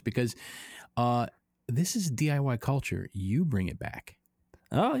a horse? Because this is DIY culture. You bring it back.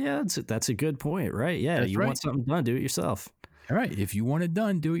 Oh yeah, that's a good point, right? Yeah, that's you right. want something done, do it yourself. All right, if you want it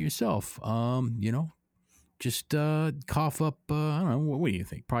done, do it yourself. Just cough up. I don't know. What do you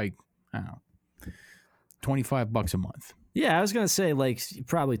think? Probably, I don't know, $25 a month. Yeah, I was gonna say like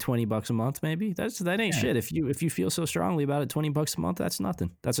probably $20 a month, maybe. That ain't shit. If you feel so strongly about it, $20 a month, that's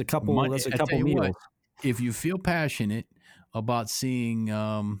nothing. That's a couple. That's a couple meals. What, if you feel passionate about seeing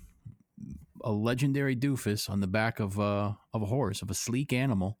a legendary doofus on the back of a horse, of a sleek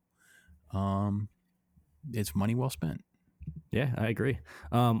animal, it's money well spent. Yeah, I agree.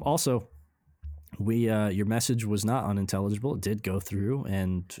 Also, your message was not unintelligible. It did go through,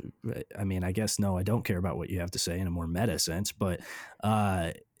 and I mean, I guess no, I don't care about what you have to say in a more meta sense, but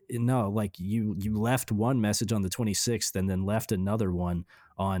no, like you left one message on the 26th and then left another one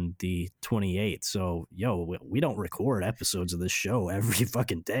on the 28th. So, we don't record episodes of this show every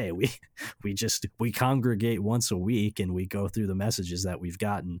fucking day. We congregate once a week and we go through the messages that we've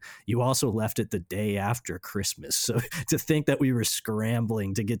gotten. You also left it the day after Christmas. So to think that we were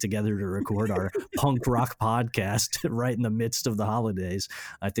scrambling to get together to record our punk rock podcast right in the midst of the holidays,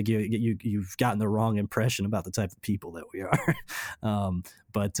 I think you've gotten the wrong impression about the type of people that we are.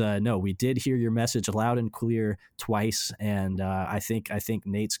 But no, we did hear your message loud and clear twice, and I think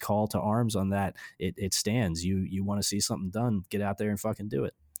Nate's call to arms on that it stands. You want to see something done, get out there and fucking do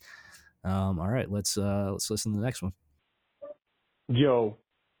it. All right, let's listen to the next one. Yo,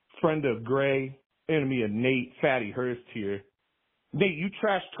 friend of Gray, enemy of Nate, Fatty Hurst here. Nate, you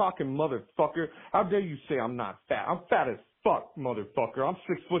trash talking motherfucker. How dare you say I'm not fat? I'm fat as fuck, motherfucker. I'm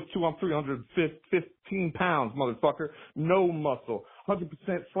 6'2", I'm 315 pounds, motherfucker. No muscle. 100%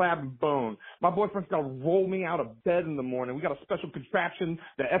 slab and bone. My boyfriend's got to roll me out of bed in the morning. We got a special contraption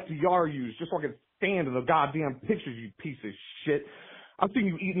that FDR used just so I can stand in the goddamn pictures, you piece of shit. I've seen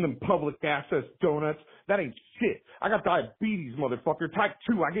you eating them public access donuts. That ain't shit. I got diabetes, motherfucker. Type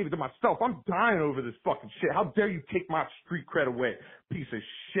 2. I gave it to myself. I'm dying over this fucking shit. How dare you take my street cred away, piece of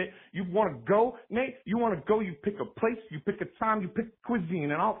shit. You want to go, Nate? You want to go? You pick a place, you pick a time, you pick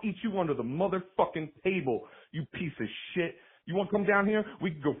cuisine, and I'll eat you under the motherfucking table, you piece of shit. You want to come down here?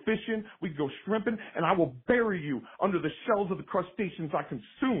 We can go fishing, we can go shrimping, and I will bury you under the shells of the crustaceans I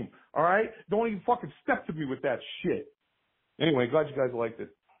consume, all right? Don't even fucking step to me with that shit. Anyway, glad you guys liked it.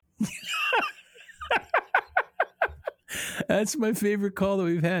 That's my favorite call that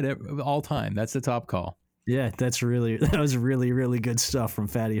we've had all time. That's the top call. Yeah, that was really, really good stuff from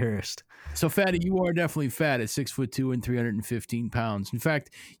Fatty Hurst. So, Fatty, you are definitely fat at 6'2" and 315 pounds. In fact,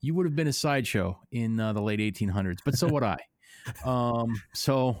 you would have been a sideshow in the late 1800s, but so would I.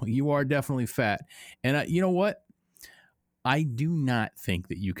 So you are definitely fat. And you know what? I do not think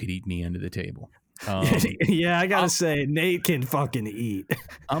that you could eat me under the table. Yeah, I gotta say, Nate can fucking eat.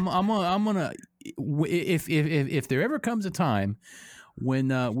 I'm gonna if there ever comes a time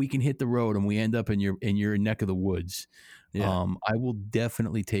when we can hit the road and we end up in your neck of the woods, I will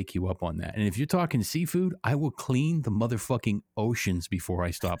definitely take you up on that. And if you're talking seafood, I will clean the motherfucking oceans before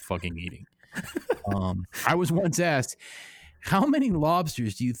I stop fucking eating. I was once asked, how many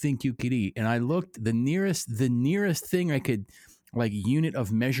lobsters do you think you could eat? And I looked, the nearest thing I could, like, unit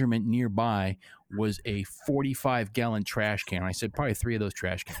of measurement nearby was a 45-gallon trash can. I said, probably 3 of those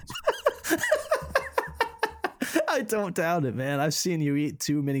trash cans. I don't doubt it, man. I've seen you eat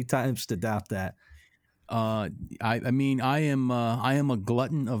too many times to doubt that. I mean, I am a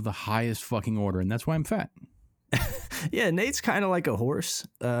glutton of the highest fucking order, and that's why I'm fat. Yeah, Nate's kind of like a horse,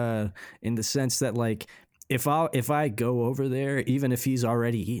 in the sense that, like, if I go over there, even if he's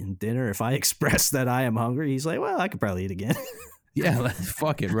already eaten dinner, if I express that I am hungry, he's like, well, I could probably eat again. Yeah,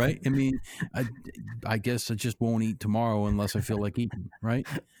 fuck it, right? I mean, I guess I just won't eat tomorrow unless I feel like eating, right?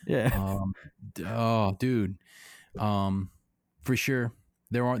 Yeah. Oh, dude. For sure,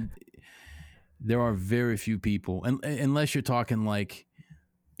 there are very few people, and unless you're talking like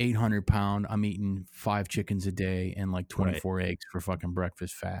 800 pound, I'm eating 5 chickens a day and like 24 eggs for fucking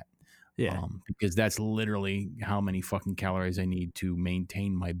breakfast fat. Yeah. Because that's literally how many fucking calories I need to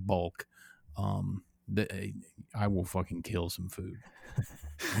maintain my bulk. I will fucking kill some food.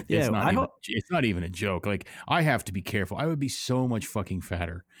 Yeah, It's not even a joke. Like, I have to be careful. I would be so much fucking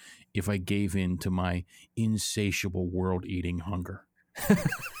fatter if I gave in to my insatiable world eating hunger.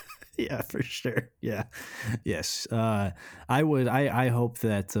 Yeah, for sure. Yeah. Yes. I would. I hope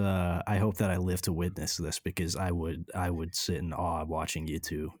that. I hope that I live to witness this, because I would sit in awe watching you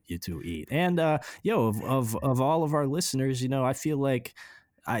two eat. And of all of our listeners, I feel like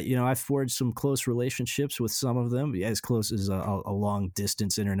I've forged some close relationships with some of them, as close as a long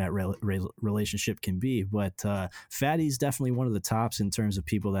distance internet relationship can be. But Fatty's definitely one of the tops in terms of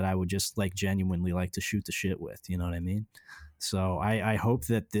people that I would just genuinely like to shoot the shit with. You know what I mean? So I hope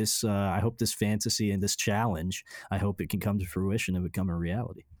that this fantasy and this challenge, I hope it can come to fruition and become a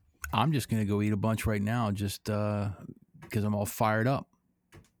reality. I'm just gonna go eat a bunch right now, just because I'm all fired up.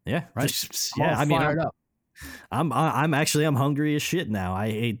 Yeah, right. Fired up. I'm hungry as shit now. I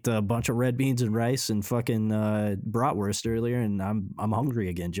ate a bunch of red beans and rice and fucking bratwurst earlier, and I'm hungry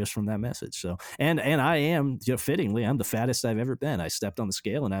again just from that message. So and I am, fittingly, I'm the fattest I've ever been. I stepped on the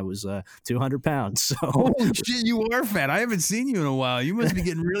scale and I was 200 pounds. So holy shit, you are fat. I haven't seen you in a while. You must be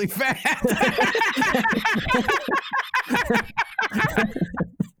getting really fat.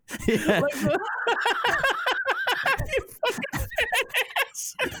 Yeah.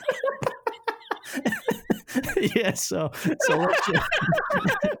 Yeah, so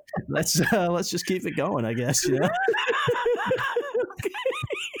let's just keep it going, I guess.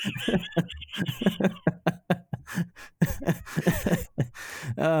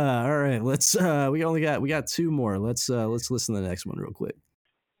 All right, let's we got two more. Let's listen to the next one real quick.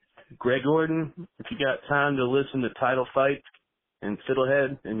 Greg Gordon, if you got time to listen to Title Fight and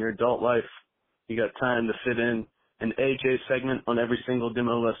Fiddlehead in your adult life, you got time to fit in an AJ segment on every single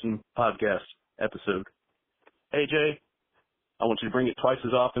Demo Lesson podcast episode. AJ, I want you to bring it twice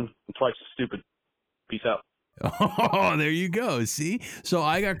as often and twice as stupid. Peace out. Oh, there you go. See? So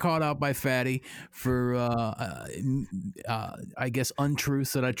I got caught out by Fatty for, I guess,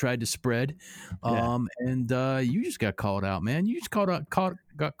 untruths that I tried to spread. And you just got called out, man. You just got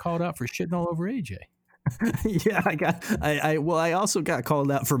called out for shitting all over AJ. Yeah, I also got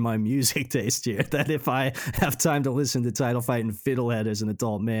called out for my music taste here, that if I have time to listen to Title Fight and Fiddlehead as an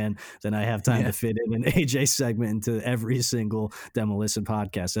adult man, then I have time to fit in an AJ segment into every single Demo Listen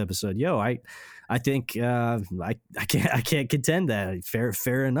podcast episode. I think I can't contend that.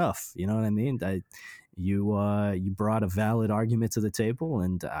 Fair enough. You know what I mean? You brought a valid argument to the table,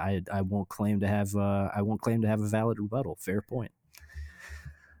 and I won't claim to have a valid rebuttal. Fair point.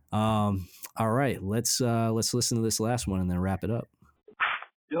 All right, let's listen to this last one and then wrap it up.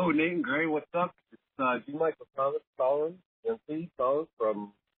 Yo, Nate and Gray, what's up? It's G. Michael Thomas calling, MC calling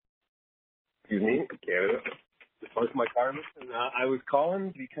from, Canada. Just parked my car, and I was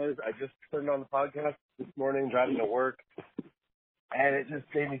calling because I just turned on the podcast this morning driving to work, and it just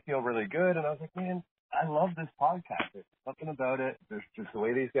made me feel really good. And I was like, man, I love this podcast. There's something about it. There's just the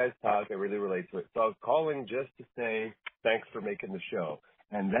way these guys talk. I really relate to it. So I was calling just to say thanks for making the show.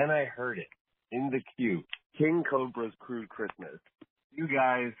 And then I heard it in the queue. King Cobra's Crude Christmas. You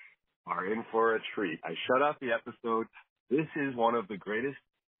guys are in for a treat. I shut off the episode. This is one of the greatest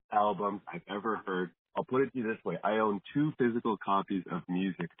albums I've ever heard. I'll put it to you this way. I own 2 physical copies of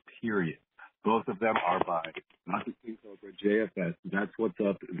music, period. Both of them are by Dr. King Cobra, JFS. That's what's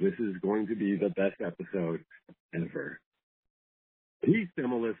up. This is going to be the best episode ever. Peace,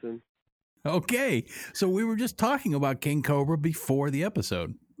 Demo Listen. Okay, so we were just talking about King Cobra before the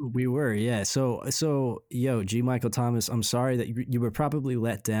episode. We were, yeah. So, G. Michael Thomas, I'm sorry that you were probably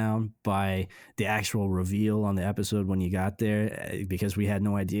let down by the actual reveal on the episode when you got there, because we had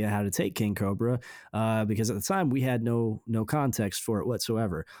no idea how to take King Cobra, because at the time we had no context for it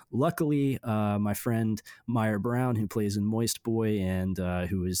whatsoever. Luckily, my friend Meyer Brown, who plays in Moist Boy and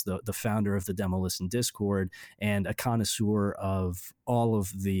who is the founder of the Demo Listen Discord and a connoisseur of all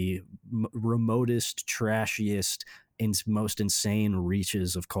of the remotest, trashiest, most insane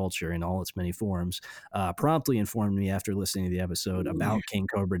reaches of culture in all its many forms, promptly informed me after listening to the episode about King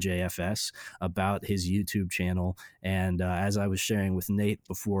Cobra JFS, about his YouTube channel. And as I was sharing with Nate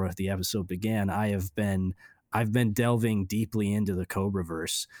before the episode began, I've been delving deeply into the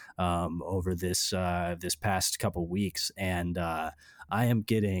Cobraverse over this past couple weeks, and I'm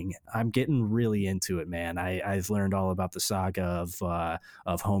getting really into it, man. I've learned all about the saga of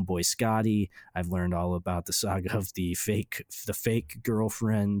Homeboy Scotty. I've learned all about the saga of the fake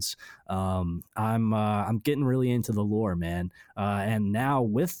girlfriends. I'm getting really into the lore, man. And now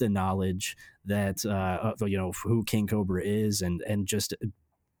with the knowledge that who King Cobra is, and just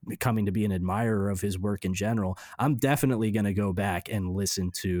coming to be an admirer of his work in general, I'm definitely going to go back and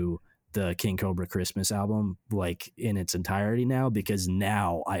listen to the King Cobra Christmas album like in its entirety now, because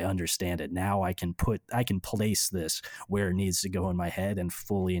now I understand it. Now I can place this where it needs to go in my head and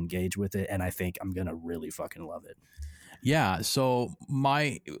fully engage with it. And I think I'm going to really fucking love it. Yeah. So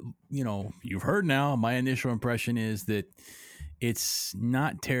you've heard now, my initial impression is that it's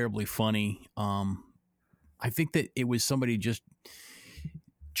not terribly funny. I think that it was somebody just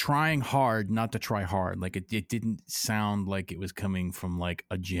trying hard not to try hard. Like it didn't sound like it was coming from like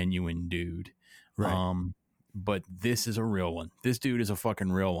a genuine dude. Right. But this is a real one. This dude is a fucking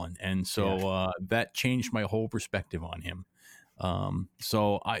real one. And so that changed my whole perspective on him.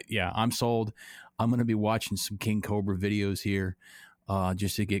 So I'm sold. I'm going to be watching some King Cobra videos here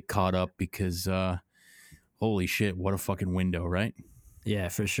just to get caught up because holy shit, what a fucking window, right? Yeah,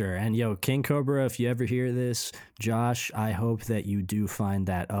 for sure. And King Cobra, if you ever hear this, Josh, I hope that you do find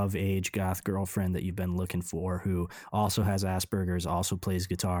that of-age goth girlfriend that you've been looking for, who also has Asperger's, also plays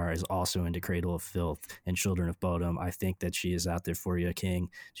guitar, is also into Cradle of Filth and Children of Bodom. I think that she is out there for you, King.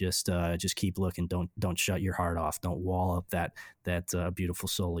 Just keep looking. Don't shut your heart off. Don't wall up that beautiful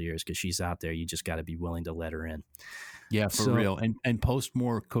soul of yours, because she's out there. You just got to be willing to let her in. Yeah, for real. And post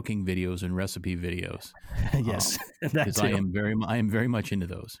more cooking videos and recipe videos. Yes, because I am very much into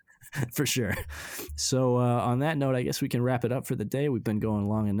those. For sure. So on that note, I guess we can wrap it up for the day. We've been going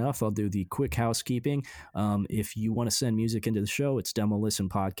long enough. I'll do the quick housekeeping. If you want to send music into the show, it's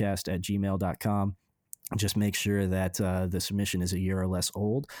demolistenpodcast@gmail.com. Just make sure that the submission is a year or less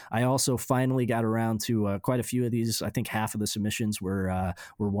old. I also finally got around to quite a few of these. I think half of the submissions were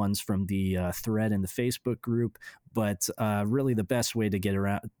ones from the thread in the Facebook group. But really, the best way to get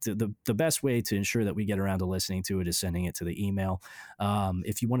around the best way to ensure that we get around to listening to it is sending it to the email.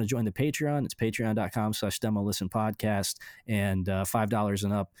 If you want to join the Patreon, it's patreon.com/demolistenpodcast, and $5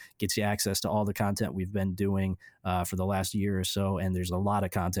 and up gets you access to all the content we've been doing for the last year or so. And there's a lot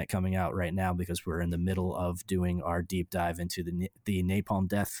of content coming out right now because we're in the middle of doing our deep dive into the Napalm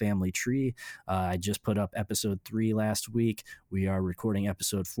Death family tree. I just put up episode 3 last week. We are recording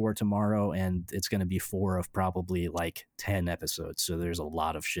episode 4 tomorrow, and it's going to be 4 of probably like 10 episodes. So there's a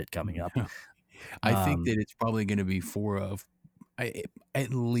lot of shit coming up. I think that it's probably going to be 4 of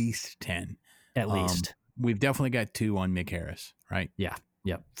at least 10. At least. We've definitely got 2 on Mick Harris, right? Yeah.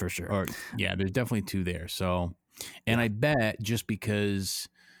 Yep, for sure. Or there's definitely 2 there. So, and I bet just because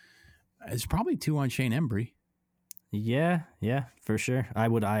it's probably 2 on Shane Embry. Yeah, for sure. I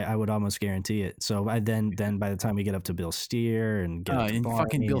would almost guarantee it. So then by the time we get up to Bill Steer and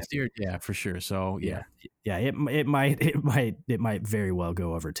fucking Bill Steer, yeah, for sure. So yeah, it might very well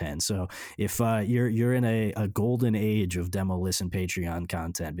go over 10. So if you're in a golden age of Demo Listen Patreon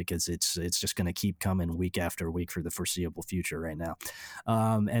content, because it's just going to keep coming week after week for the foreseeable future right now.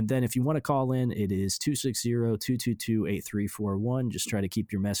 And then if you want to call in, it is 260-222-8341. Just try to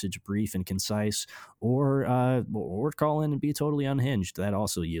keep your message brief and concise, or call in and be totally unhinged. That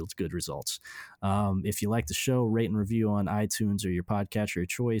also yields good results. If you like the show, rate and review on iTunes or your podcatcher of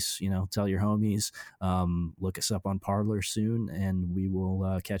choice. Tell your homies. Look us up on Parler soon, and we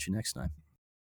will catch you next time.